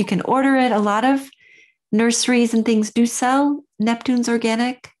 you can order it. A lot of nurseries and things do sell Neptune's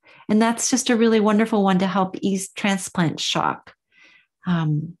Organic, and that's just a really wonderful one to help ease transplant shock.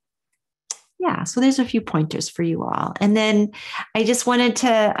 So there's a few pointers for you all. And then I just wanted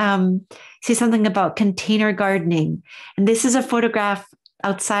to say something about container gardening. And this is a photograph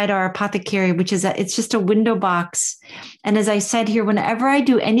outside our apothecary, which is it's just a window box. And as I said here, whenever I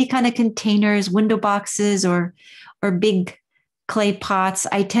do any kind of containers, window boxes or big clay pots,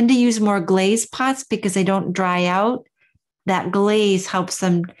 I tend to use more glazed pots because they don't dry out. That glaze helps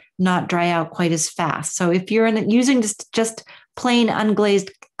them not dry out quite as fast. So if you're using just plain unglazed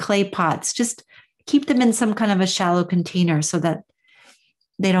clay pots, just keep them in some kind of a shallow container so that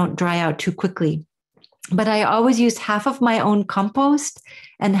they don't dry out too quickly. But I always use half of my own compost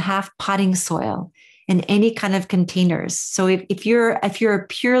and half potting soil. in any kind of containers. So if you're a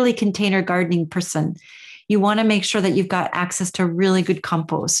purely container gardening person, you want to make sure that you've got access to really good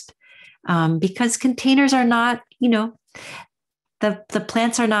compost, because containers are not, the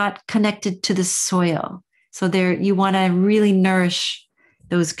plants are not connected to the soil. So you want to really nourish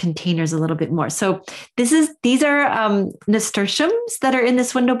those containers a little bit more. So these are nasturtiums that are in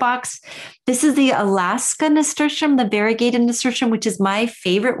this window box. This is the Alaska nasturtium, the variegated nasturtium, which is my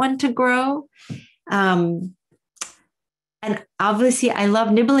favorite one to grow. And obviously I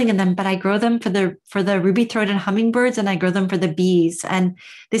love nibbling in them, but I grow them for the ruby-throated hummingbirds, and I grow them for the bees. And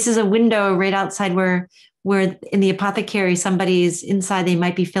this is a window right outside where in the apothecary, somebody's inside, they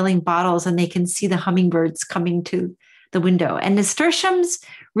might be filling bottles and they can see the hummingbirds coming to the window. And nasturtiums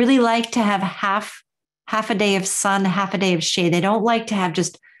really like to have half a day of sun, half a day of shade. They don't like to have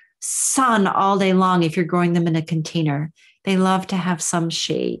just sun all day long if you're growing them in a container. They love to have some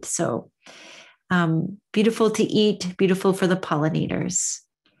shade. So beautiful to eat, beautiful for the pollinators.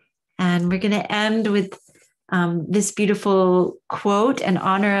 And we're going to end with this beautiful quote in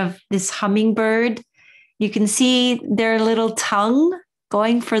honor of this hummingbird. You can see their little tongue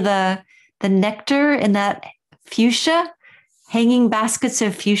going for the nectar in that fuchsia. Hanging baskets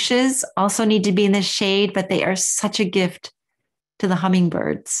of fuchsias also need to be in the shade, but they are such a gift to the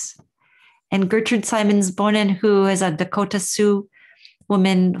hummingbirds. And Gertrude Simons Bonin, who is a Dakota Sioux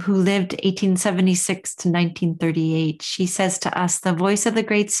woman who lived 1876 to 1938, she says to us, the voice of the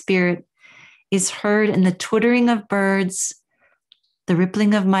Great Spirit is heard in the twittering of birds, the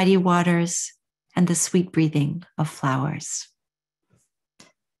rippling of mighty waters, and the sweet breathing of flowers.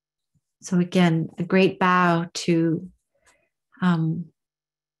 So again, a great bow to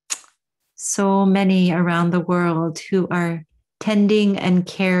so many around the world who are tending and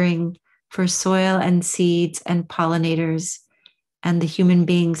caring for soil and seeds and pollinators and the human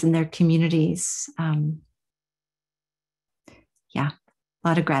beings in their communities. A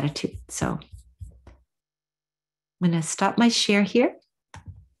lot of gratitude. So I'm going to stop my share here.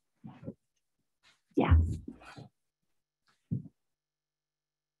 Yeah.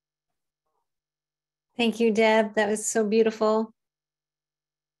 Thank you, Deb. That was so beautiful.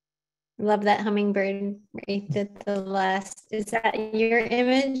 Love that hummingbird right at the last. Is that your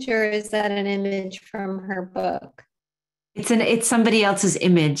image or is that an image from her book? It's somebody else's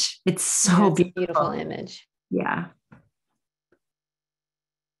image. It's so beautiful image. Yeah.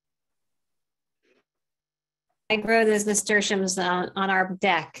 I grow those nasturtiums on our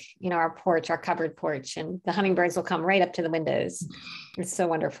deck, our porch, our covered porch, and the hummingbirds will come right up to the windows. It's so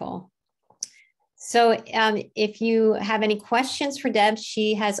wonderful. So if you have any questions for Deb,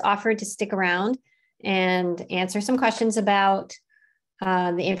 she has offered to stick around and answer some questions about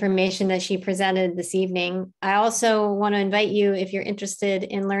the information that she presented this evening. I also want to invite you, if you're interested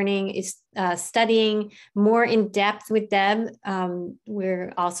in learning, studying more in depth with Deb,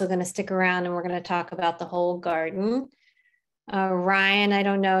 we're also going to stick around and we're going to talk about the whole garden. Ryan, I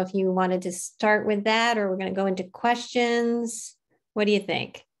don't know if you wanted to start with that or we're going to go into questions. What do you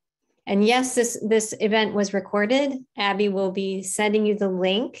think? And yes, this event was recorded. Abby will be sending you the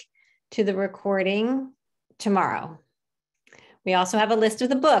link to the recording tomorrow. We also have a list of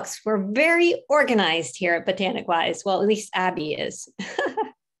the books. We're very organized here at BotanicWise. Well, at least Abby is.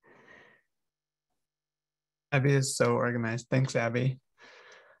 Abby is so organized. Thanks, Abby.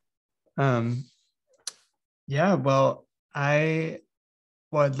 Yeah, well, I'd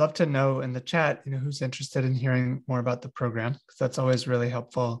love to know in the chat, who's interested in hearing more about the program, because that's always really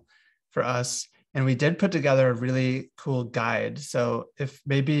helpful for us. And we did put together a really cool guide. So if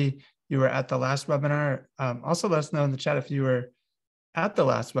maybe you were at the last webinar, also let us know in the chat if you were at the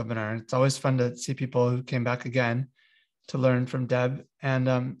last webinar. It's always fun to see people who came back again to learn from Deb.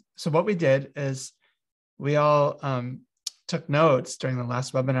 And so what we did is we all took notes during the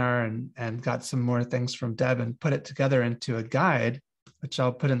last webinar and got some more things from Deb and put it together into a guide, which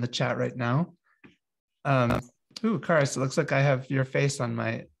I'll put in the chat right now. Ooh, Karis, it looks like I have your face on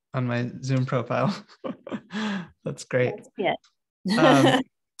my Zoom profile. That's great. Yeah.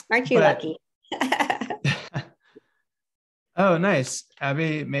 Aren't you lucky? Oh, nice.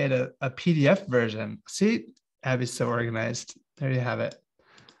 Abby made a PDF version. See, Abby's so organized. There you have it.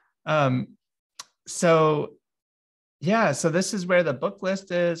 So this is where the book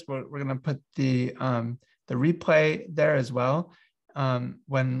list is. We're going to put the replay there as well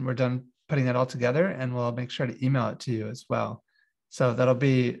when we're done putting it all together, and we'll make sure to email it to you as well. So that'll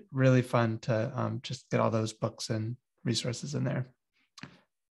be really fun to just get all those books and resources in there.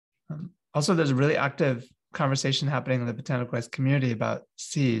 Also, there's a really active conversation happening in the BotanicWise community about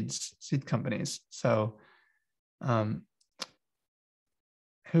seed companies. So who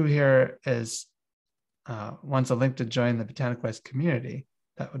here is wants a link to join the BotanicWise community,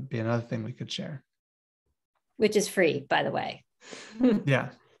 that would be another thing we could share. Which is free, by the way. Yeah.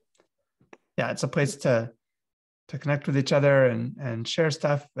 Yeah, it's a place to connect with each other and share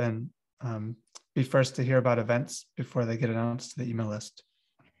stuff and be first to hear about events before they get announced to the email list.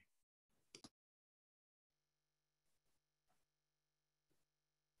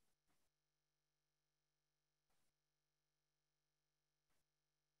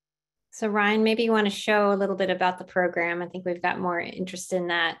 So Ryan, maybe you want to show a little bit about the program. I think we've got more interest in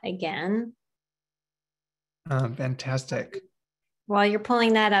that again. Fantastic. While you're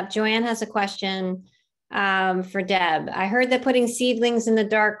pulling that up, Joanne has a question for Deb. I heard that putting seedlings in the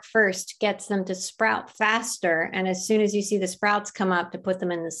dark first gets them to sprout faster. And as soon as you see the sprouts come up, to put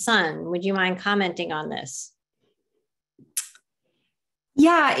them in the sun. Would you mind commenting on this?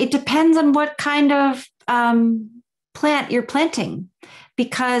 Yeah, it depends on what kind of plant you're planting,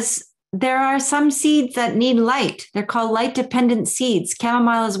 because there are some seeds that need light. They're called light dependent seeds.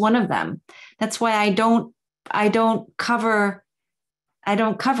 Chamomile is one of them. That's why I don't cover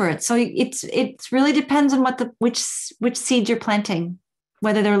it. So it really depends on which seeds you're planting,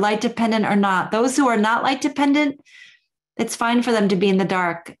 whether they're light dependent or not. Those who are not light dependent, it's fine for them to be in the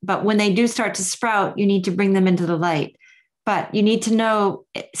dark. But when they do start to sprout, you need to bring them into the light. But you need to know,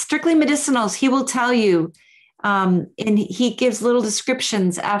 strictly medicinals, he will tell you, and he gives little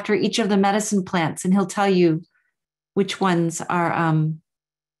descriptions after each of the medicine plants, and he'll tell you which ones are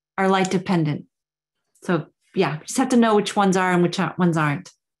light dependent. So yeah, just have to know which ones are and which ones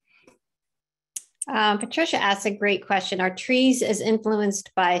aren't. Patricia asked a great question. Are trees as influenced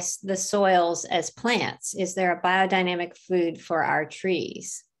by the soils as plants? Is there a biodynamic food for our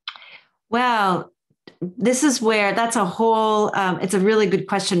trees? Well, this is where that's a whole, it's a really good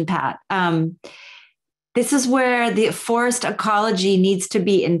question, Pat. This is where the forest ecology needs to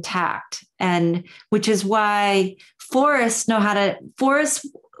be intact, and which is why forests know how to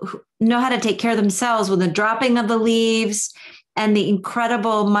take care of themselves with the dropping of the leaves and the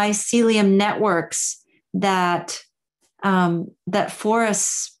incredible mycelium networks that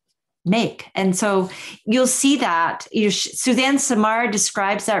forests make. And so you'll see that. Suzanne Samar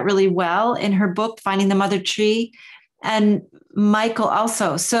describes that really well in her book, Finding the Mother Tree, and Michael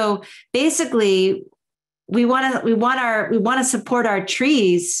also. So basically, we want to support our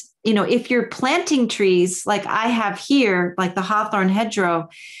trees. You know, if you're planting trees like I have here, like the hawthorn hedgerow,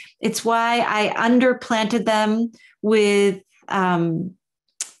 it's why I underplanted them with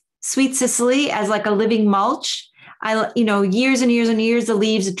sweet cicely as like a living mulch. Years and years and years, the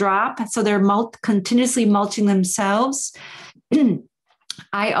leaves drop. So they're continuously mulching themselves.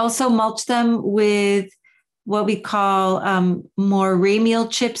 I also mulch them with what we call more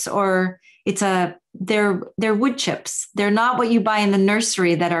ramial chips, or they're wood chips. They're not what you buy in the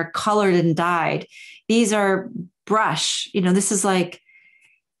nursery that are colored and dyed. These are brush. This is like,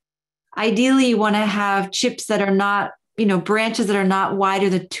 ideally you want to have chips that are not, branches that are not wider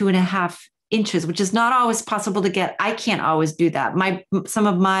than 2.5 inches, which is not always possible to get. I can't always do that.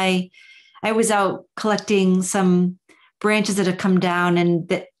 I was out collecting some branches that have come down, and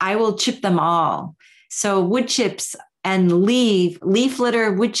that I will chip them all. So wood chips and leaf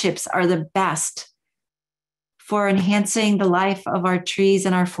litter wood chips are the best for enhancing the life of our trees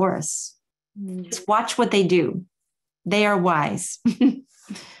and our forests. Just watch what they do. They are wise.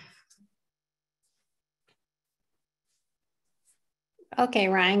 Okay,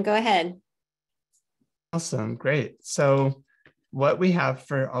 Ryan, go ahead. Awesome. Great. So what we have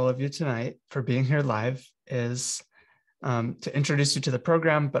for all of you tonight for being here live is to introduce you to the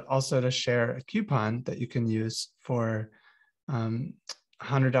program, but also to share a coupon that you can use for $100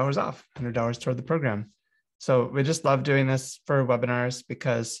 off, $100 toward the program. So we just love doing this for webinars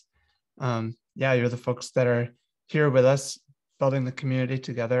because, you're the folks that are here with us, building the community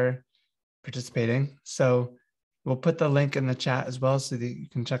together, participating. So we'll put the link in the chat as well so that you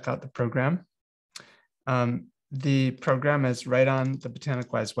can check out the program. The program is right on the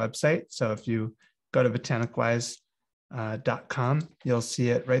BotanicWise website. So if you go to BotanicWise.com, you'll see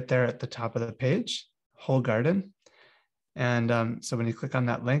it right there at the top of the page, Whole Garden. And so when you click on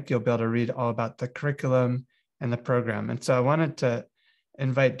that link, you'll be able to read all about the curriculum and the program. And so I wanted to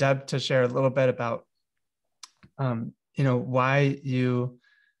invite Deb to share a little bit about, why you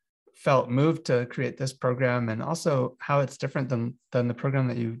felt moved to create this program, and also how it's different than the program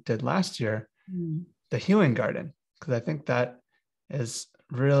that you did last year, the Healing Garden, because I think that is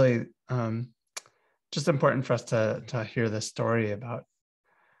really just important for us to hear this story about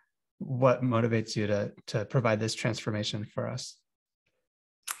what motivates you to provide this transformation for us.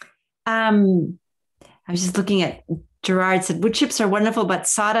 I was just looking at Gerard said, wood chips are wonderful, but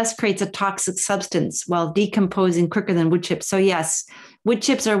sawdust creates a toxic substance while decomposing quicker than wood chips. So yes, wood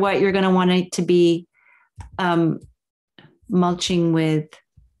chips are what you're going to want it to be mulching with.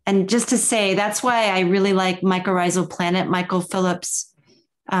 And just to say, that's why I really like Mycorrhizal Planet. Michael Phillips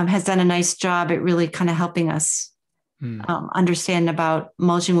has done a nice job at really kind of helping us understand about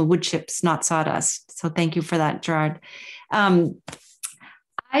mulching with wood chips, not sawdust. So thank you for that, Gerard.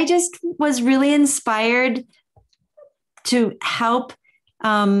 I just was really inspired to help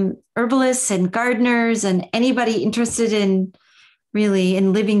herbalists and gardeners and anybody interested in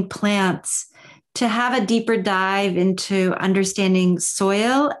living plants to have a deeper dive into understanding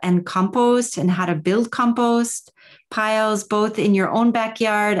soil and compost and how to build compost piles, both in your own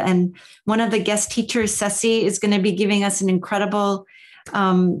backyard. And one of the guest teachers, Ceci, is going to be giving us an incredible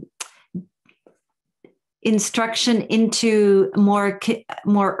instruction into more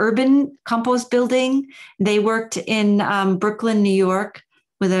urban compost building. They worked in Brooklyn, New York,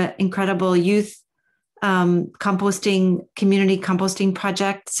 with an incredible youth community composting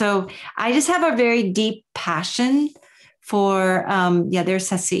project. So I just have a very deep passion for, there's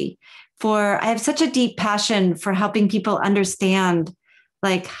Ceci. I have such a deep passion for helping people understand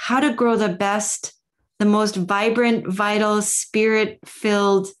like how to grow the most vibrant, vital,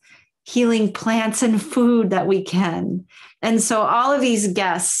 spirit-filled, healing plants and food that we can. And so all of these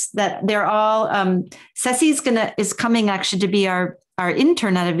guests that they're all, Ceci is coming actually to be our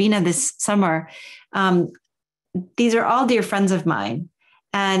intern at Avena this summer. These are all dear friends of mine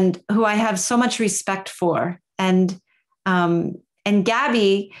and who I have so much respect for. And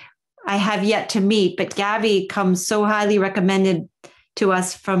Gabby, I have yet to meet, but Gabby comes so highly recommended to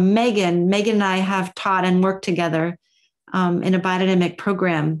us from Megan. Megan and I have taught and worked together in a biodynamic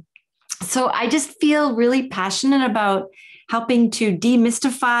program. So I just feel really passionate about helping to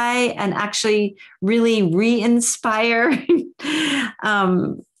demystify and actually really re-inspire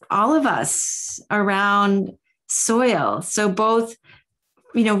all of us around soil. So both,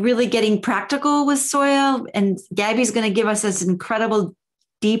 really getting practical with soil, and Gabby's going to give us this incredible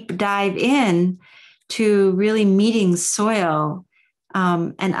deep dive in to really meeting soil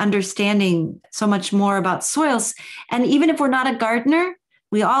and understanding so much more about soils. And even if we're not a gardener,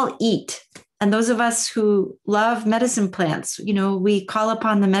 we all eat. And those of us who love medicine plants, we call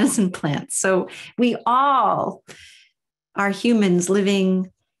upon the medicine plants. So we all are humans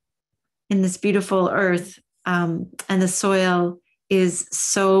living in this beautiful earth. And the soil is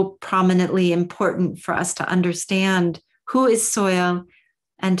so prominently important for us to understand who is soil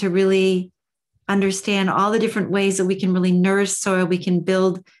and to really understand all the different ways that we can really nourish soil. We can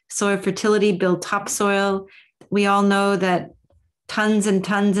build soil fertility, build topsoil. We all know that tons and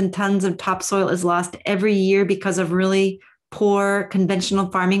tons and tons of topsoil is lost every year because of really poor conventional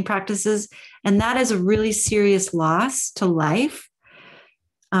farming practices. And that is a really serious loss to life.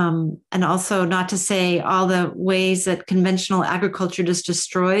 And also not to say all the ways that conventional agriculture just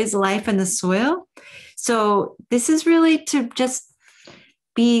destroys life in the soil. So this is really to just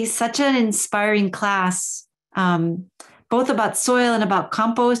be such an inspiring class, both about soil and about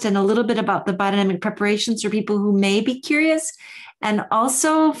compost and a little bit about the biodynamic preparations for people who may be curious. And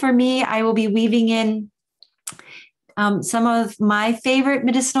also for me, I will be weaving in some of my favorite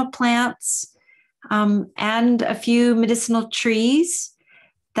medicinal plants and a few medicinal trees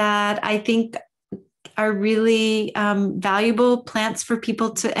that I think are really valuable plants for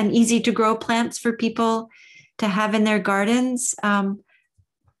people and easy to grow plants for people to have in their gardens. I'm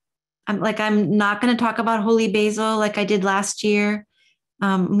not going to talk about holy basil like I did last year.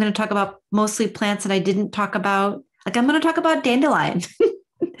 I'm going to talk about mostly plants that I didn't talk about. Like I'm going to talk about dandelion.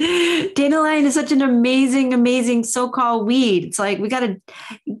 Dandelion is such an amazing, amazing so-called weed. It's like we got to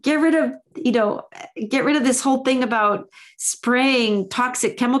get rid of this whole thing about spraying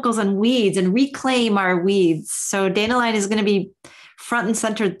toxic chemicals on weeds and reclaim our weeds. So dandelion is going to be front and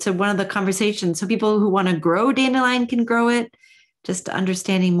center to one of the conversations. So people who want to grow dandelion can grow it, just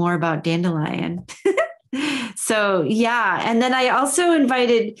understanding more about dandelion. So, yeah. And then I also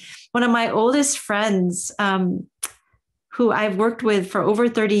invited one of my oldest friends, who I've worked with for over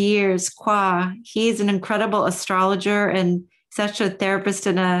 30 years, Kwa. He's an incredible astrologer and such a therapist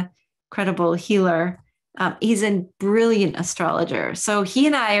and a credible healer. He's a brilliant astrologer. So he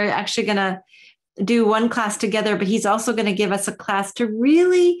and I are actually going to do one class together, but he's also going to give us a class to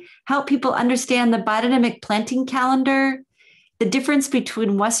really help people understand the biodynamic planting calendar, the difference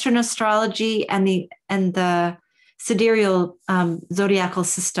between Western astrology and the sidereal zodiacal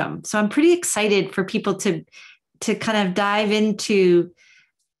system. So I'm pretty excited for people to kind of dive into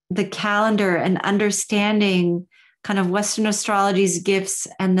the calendar and understanding kind of Western astrology's gifts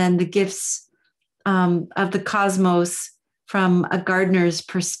and then the gifts of the cosmos from a gardener's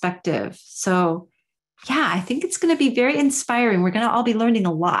perspective. So yeah, I think it's going to be very inspiring. We're going to all be learning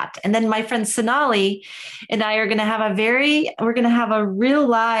a lot. And then my friend Sonali and I are going to have a real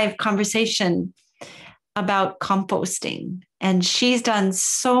live conversation about composting. And she's done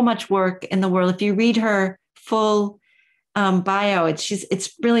so much work in the world. If you read her full bio,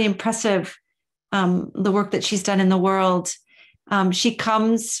 it's really impressive, the work that she's done in the world. Her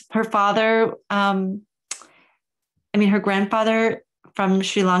grandfather from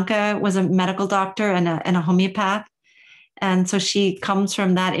Sri Lanka was a medical doctor and a homeopath. And so she comes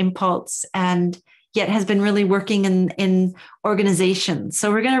from that impulse and yet has been really working in organizations.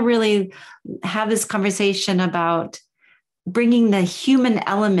 So we're going to really have this conversation about bringing the human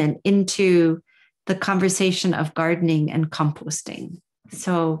element into the conversation of gardening and composting.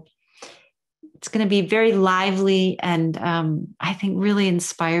 So it's going to be very lively and I think really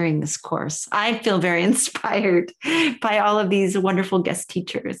inspiring, this course. I feel very inspired by all of these wonderful guest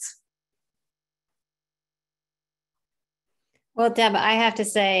teachers. Well, Deb, I have to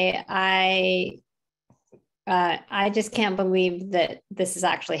say, I just can't believe that this is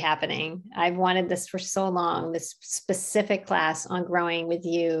actually happening. I've wanted this for so long, this specific class on growing with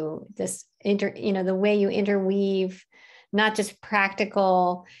you, the way you interweave, not just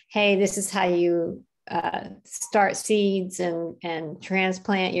practical, hey, this is how you start seeds and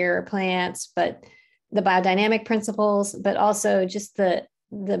transplant your plants, but the biodynamic principles, but also just the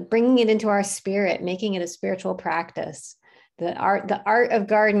bringing it into our spirit, making it a spiritual practice. The art of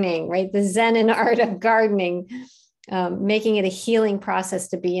gardening, right? The Zen and art of gardening, making it a healing process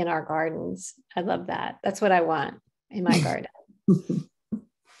to be in our gardens. I love that. That's what I want in my garden.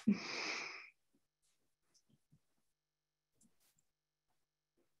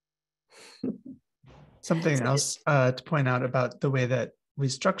 Something else to point out about the way that we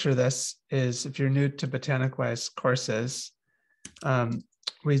structure this is, if you're new to BotanicWise courses,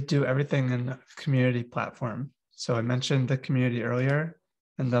 we do everything in a community platform. So I mentioned the community earlier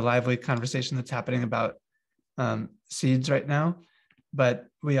and the lively conversation that's happening about seeds right now, but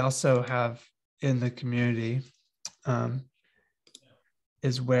we also have in the community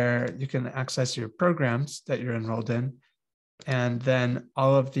is where you can access your programs that you're enrolled in. And then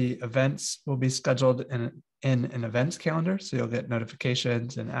all of the events will be scheduled in an events calendar. So you'll get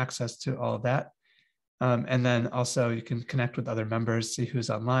notifications and access to all of that. And then also you can connect with other members, see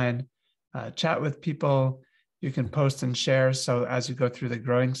who's online, chat with people. You can post and share. So as you go through the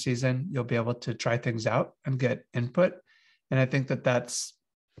growing season, you'll be able to try things out and get input. And I think that that's,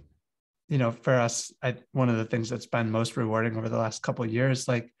 for us, one of the things that's been most rewarding over the last couple of years,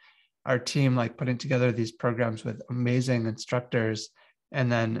 like our team, like putting together these programs with amazing instructors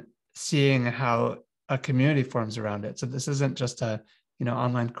and then seeing how a community forms around it. So this isn't just a,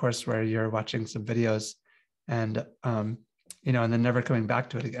 online course where you're watching some videos and, and then never coming back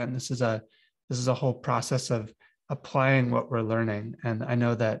to it again. This is a whole process of applying what we're learning. And I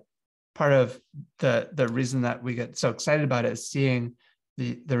know that part of the reason that we get so excited about it is seeing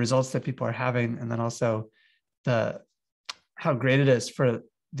the results that people are having, and then also how great it is for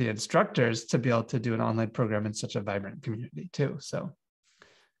the instructors to be able to do an online program in such a vibrant community too. So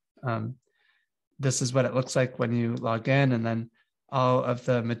this is what it looks like when you log in, and then all of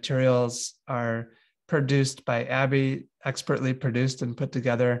the materials are produced by Abby, expertly produced and put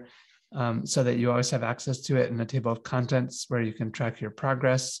together, so that you always have access to it in a table of contents where you can track your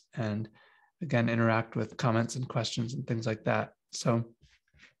progress and again, interact with comments and questions and things like that. So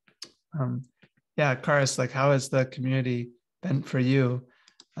yeah, Karis, like how has the community been for you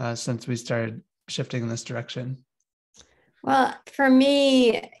since we started shifting in this direction? Well, for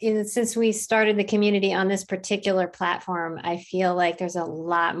me, since we started the community on this particular platform, I feel like there's a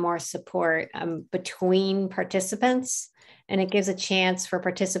lot more support between participants, and it gives a chance for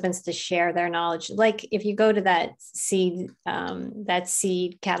participants to share their knowledge. Like if you go to that seed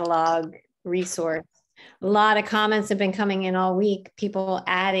catalog resource, a lot of comments have been coming in all week, people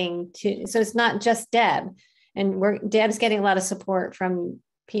adding to, so it's not just Deb, and Deb's getting a lot of support from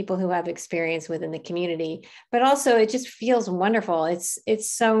people who have experience within the community, but also it just feels wonderful.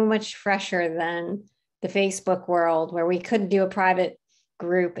 It's so much fresher than the Facebook world, where we could do a private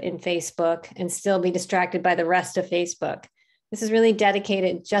group in Facebook and still be distracted by the rest of Facebook. This is really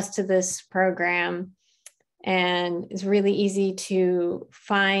dedicated just to this program, and it's really easy to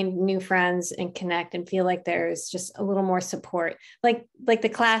find new friends and connect and feel like there's just a little more support. Like the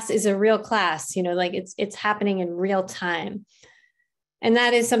class is a real class, like it's happening in real time. And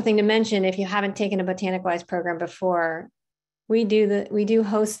that is something to mention if you haven't taken a BotanicWise program before. We do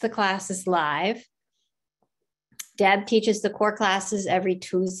host the classes live. Deb teaches the core classes every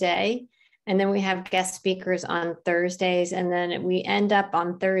Tuesday, And then we have guest speakers on Thursdays. And then we end up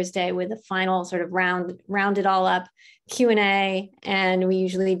on Thursday with a final sort of round it all up Q&A. And we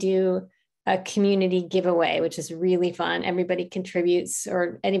usually do a community giveaway, which is really fun. Everybody contributes,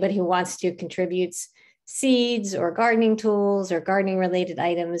 or anybody who wants to contributes seeds or gardening tools or gardening related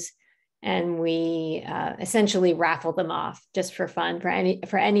items. And we essentially raffle them off just for fun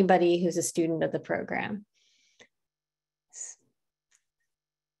for anybody who's a student of the program.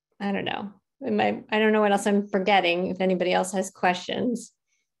 I don't know. I don't know what else I'm forgetting. If anybody else has questions.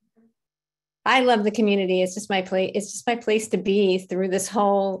 I love the community. It's just my place. It's just my place to be through this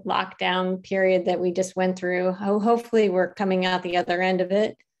whole lockdown period that we just went through. Hopefully we're coming out the other end of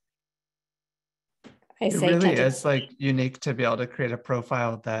it. It really is like unique to be able to create a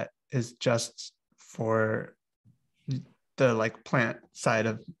profile that is just for the like plant side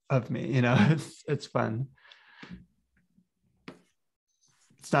of me, you know. It's fun.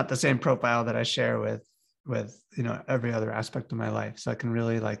 It's not the same profile that I share with you know every other aspect of my life, so I can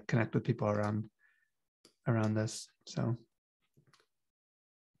really like connect with people around this. So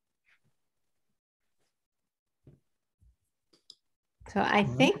I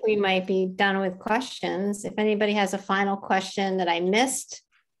think we might be done with questions. If anybody has a final question that I missed,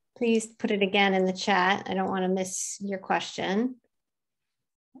 please put it again in the chat. I don't want to miss your question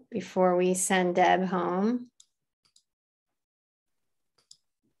before we send Deb home.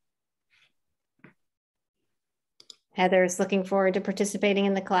 Heather's looking forward to participating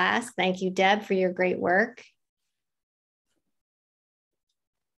in the class. Thank you, Deb, for your great work.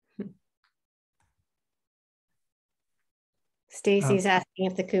 Stacy's asking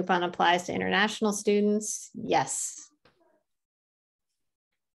if the coupon applies to international students. Yes.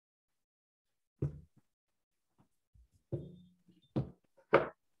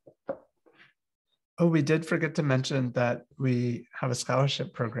 Oh, we did forget to mention that we have a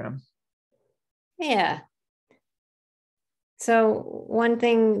scholarship program. Yeah. So one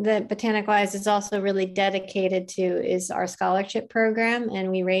thing that BotanicWise is also really dedicated to is our scholarship program, and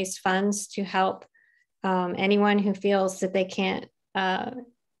we raise funds to help anyone who feels that they can't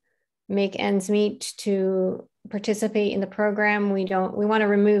make ends meet to participate in the program. We want to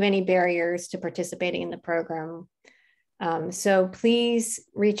remove any barriers to participating in the program. So please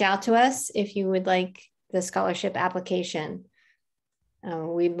reach out to us if you would like the scholarship application.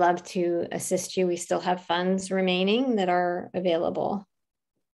 We'd love to assist you. We still have funds remaining that are available.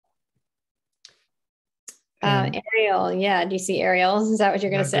 Ariel, yeah, do you see Ariel? Is that what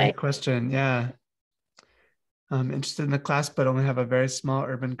you're going to say? Great question, yeah. I'm interested in the class, but only have a very small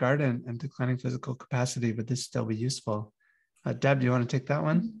urban garden and declining physical capacity. Would this still be useful? Deb, do you want to take that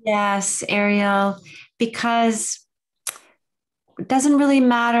one? Yes, Ariel, because it doesn't really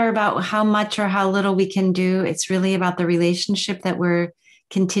matter about how much or how little we can do. It's really about the relationship that we're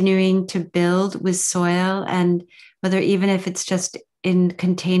continuing to build with soil, and whether even if it's just in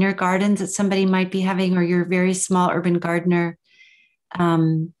container gardens that somebody might be having, or you're a very small urban gardener.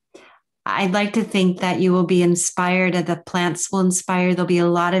 I'd like to think that you will be inspired and the plants will inspire. There'll be a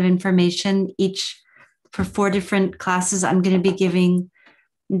lot of information for 4 different classes. I'm going to be giving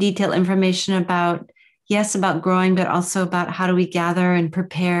detailed information about growing, but also about how do we gather and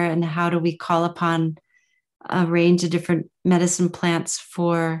prepare, and how do we call upon a range of different medicine plants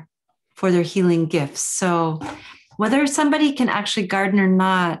for their healing gifts. So whether somebody can actually garden or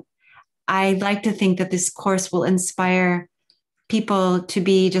not, I like to think that this course will inspire people to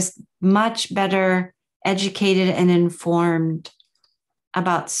be just much better educated and informed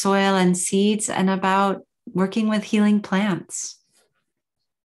about soil and seeds and about working with healing plants.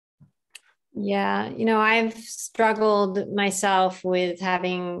 Yeah, you know, I've struggled myself with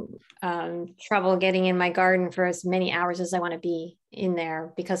having trouble getting in my garden for as many hours as I want to be in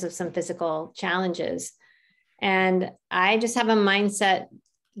there because of some physical challenges. And I just have a mindset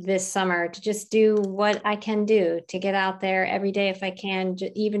this summer to just do what I can do, to get out there every day if I can,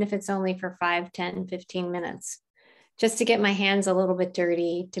 even if it's only for 5, 10, 15 minutes, just to get my hands a little bit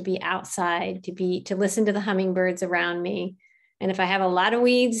dirty, to be outside, to listen to the hummingbirds around me. And if I have a lot of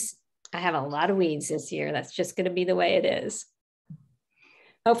weeds, I have a lot of weeds this year. That's just going to be the way it is.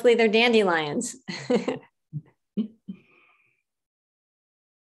 Hopefully they're dandelions.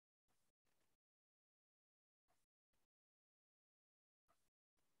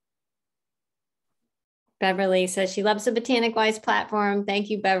 Beverly says she loves the BotanicWise platform. Thank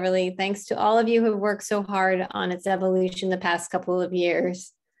you, Beverly. Thanks to all of you who have worked so hard on its evolution the past couple of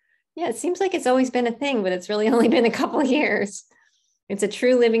years. Yeah, it seems like it's always been a thing, but it's really only been a couple of years. It's a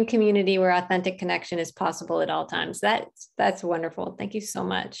true living community where authentic connection is possible at all times. That's wonderful. Thank you so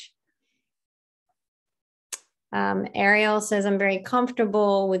much. Ariel says, I'm very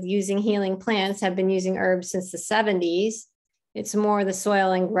comfortable with using healing plants, have been using herbs since the 70s. It's more the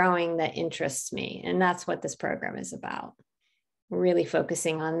soil and growing that interests me. And that's what this program is about. We're really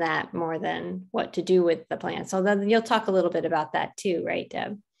focusing on that more than what to do with the plants. Although you'll talk a little bit about that too, right,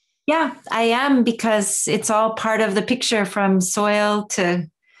 Deb? Yeah, I am, because it's all part of the picture, from soil to,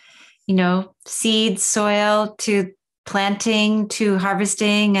 seed, soil to planting to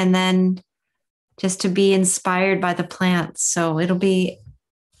harvesting, and then just to be inspired by the plants. So it'll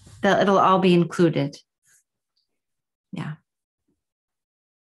all be included. Yeah.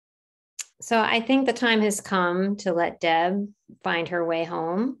 So I think the time has come to let Deb find her way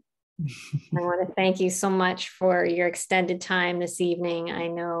home. I want to thank you so much for your extended time this evening. I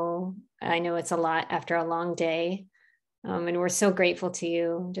know it's a lot after a long day. And we're so grateful to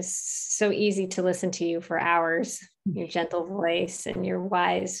you. Just so easy to listen to you for hours, your gentle voice and your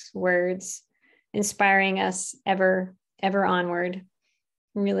wise words, inspiring us ever onward.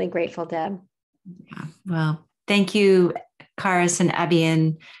 I'm really grateful, Deb. Yeah. Well, thank you, Karis and Abby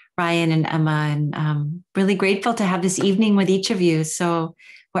and Ryan and Emma, and really grateful to have this evening with each of you. So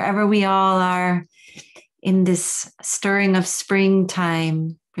wherever we all are in this stirring of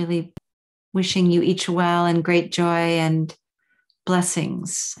springtime, really wishing you each well and great joy and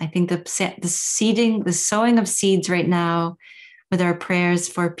blessings. I think the sowing of seeds right now with our prayers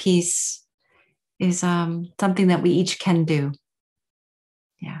for peace is something that we each can do.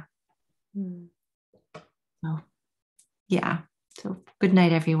 Yeah. So, yeah. So good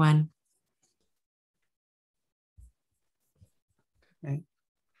night, everyone. Okay.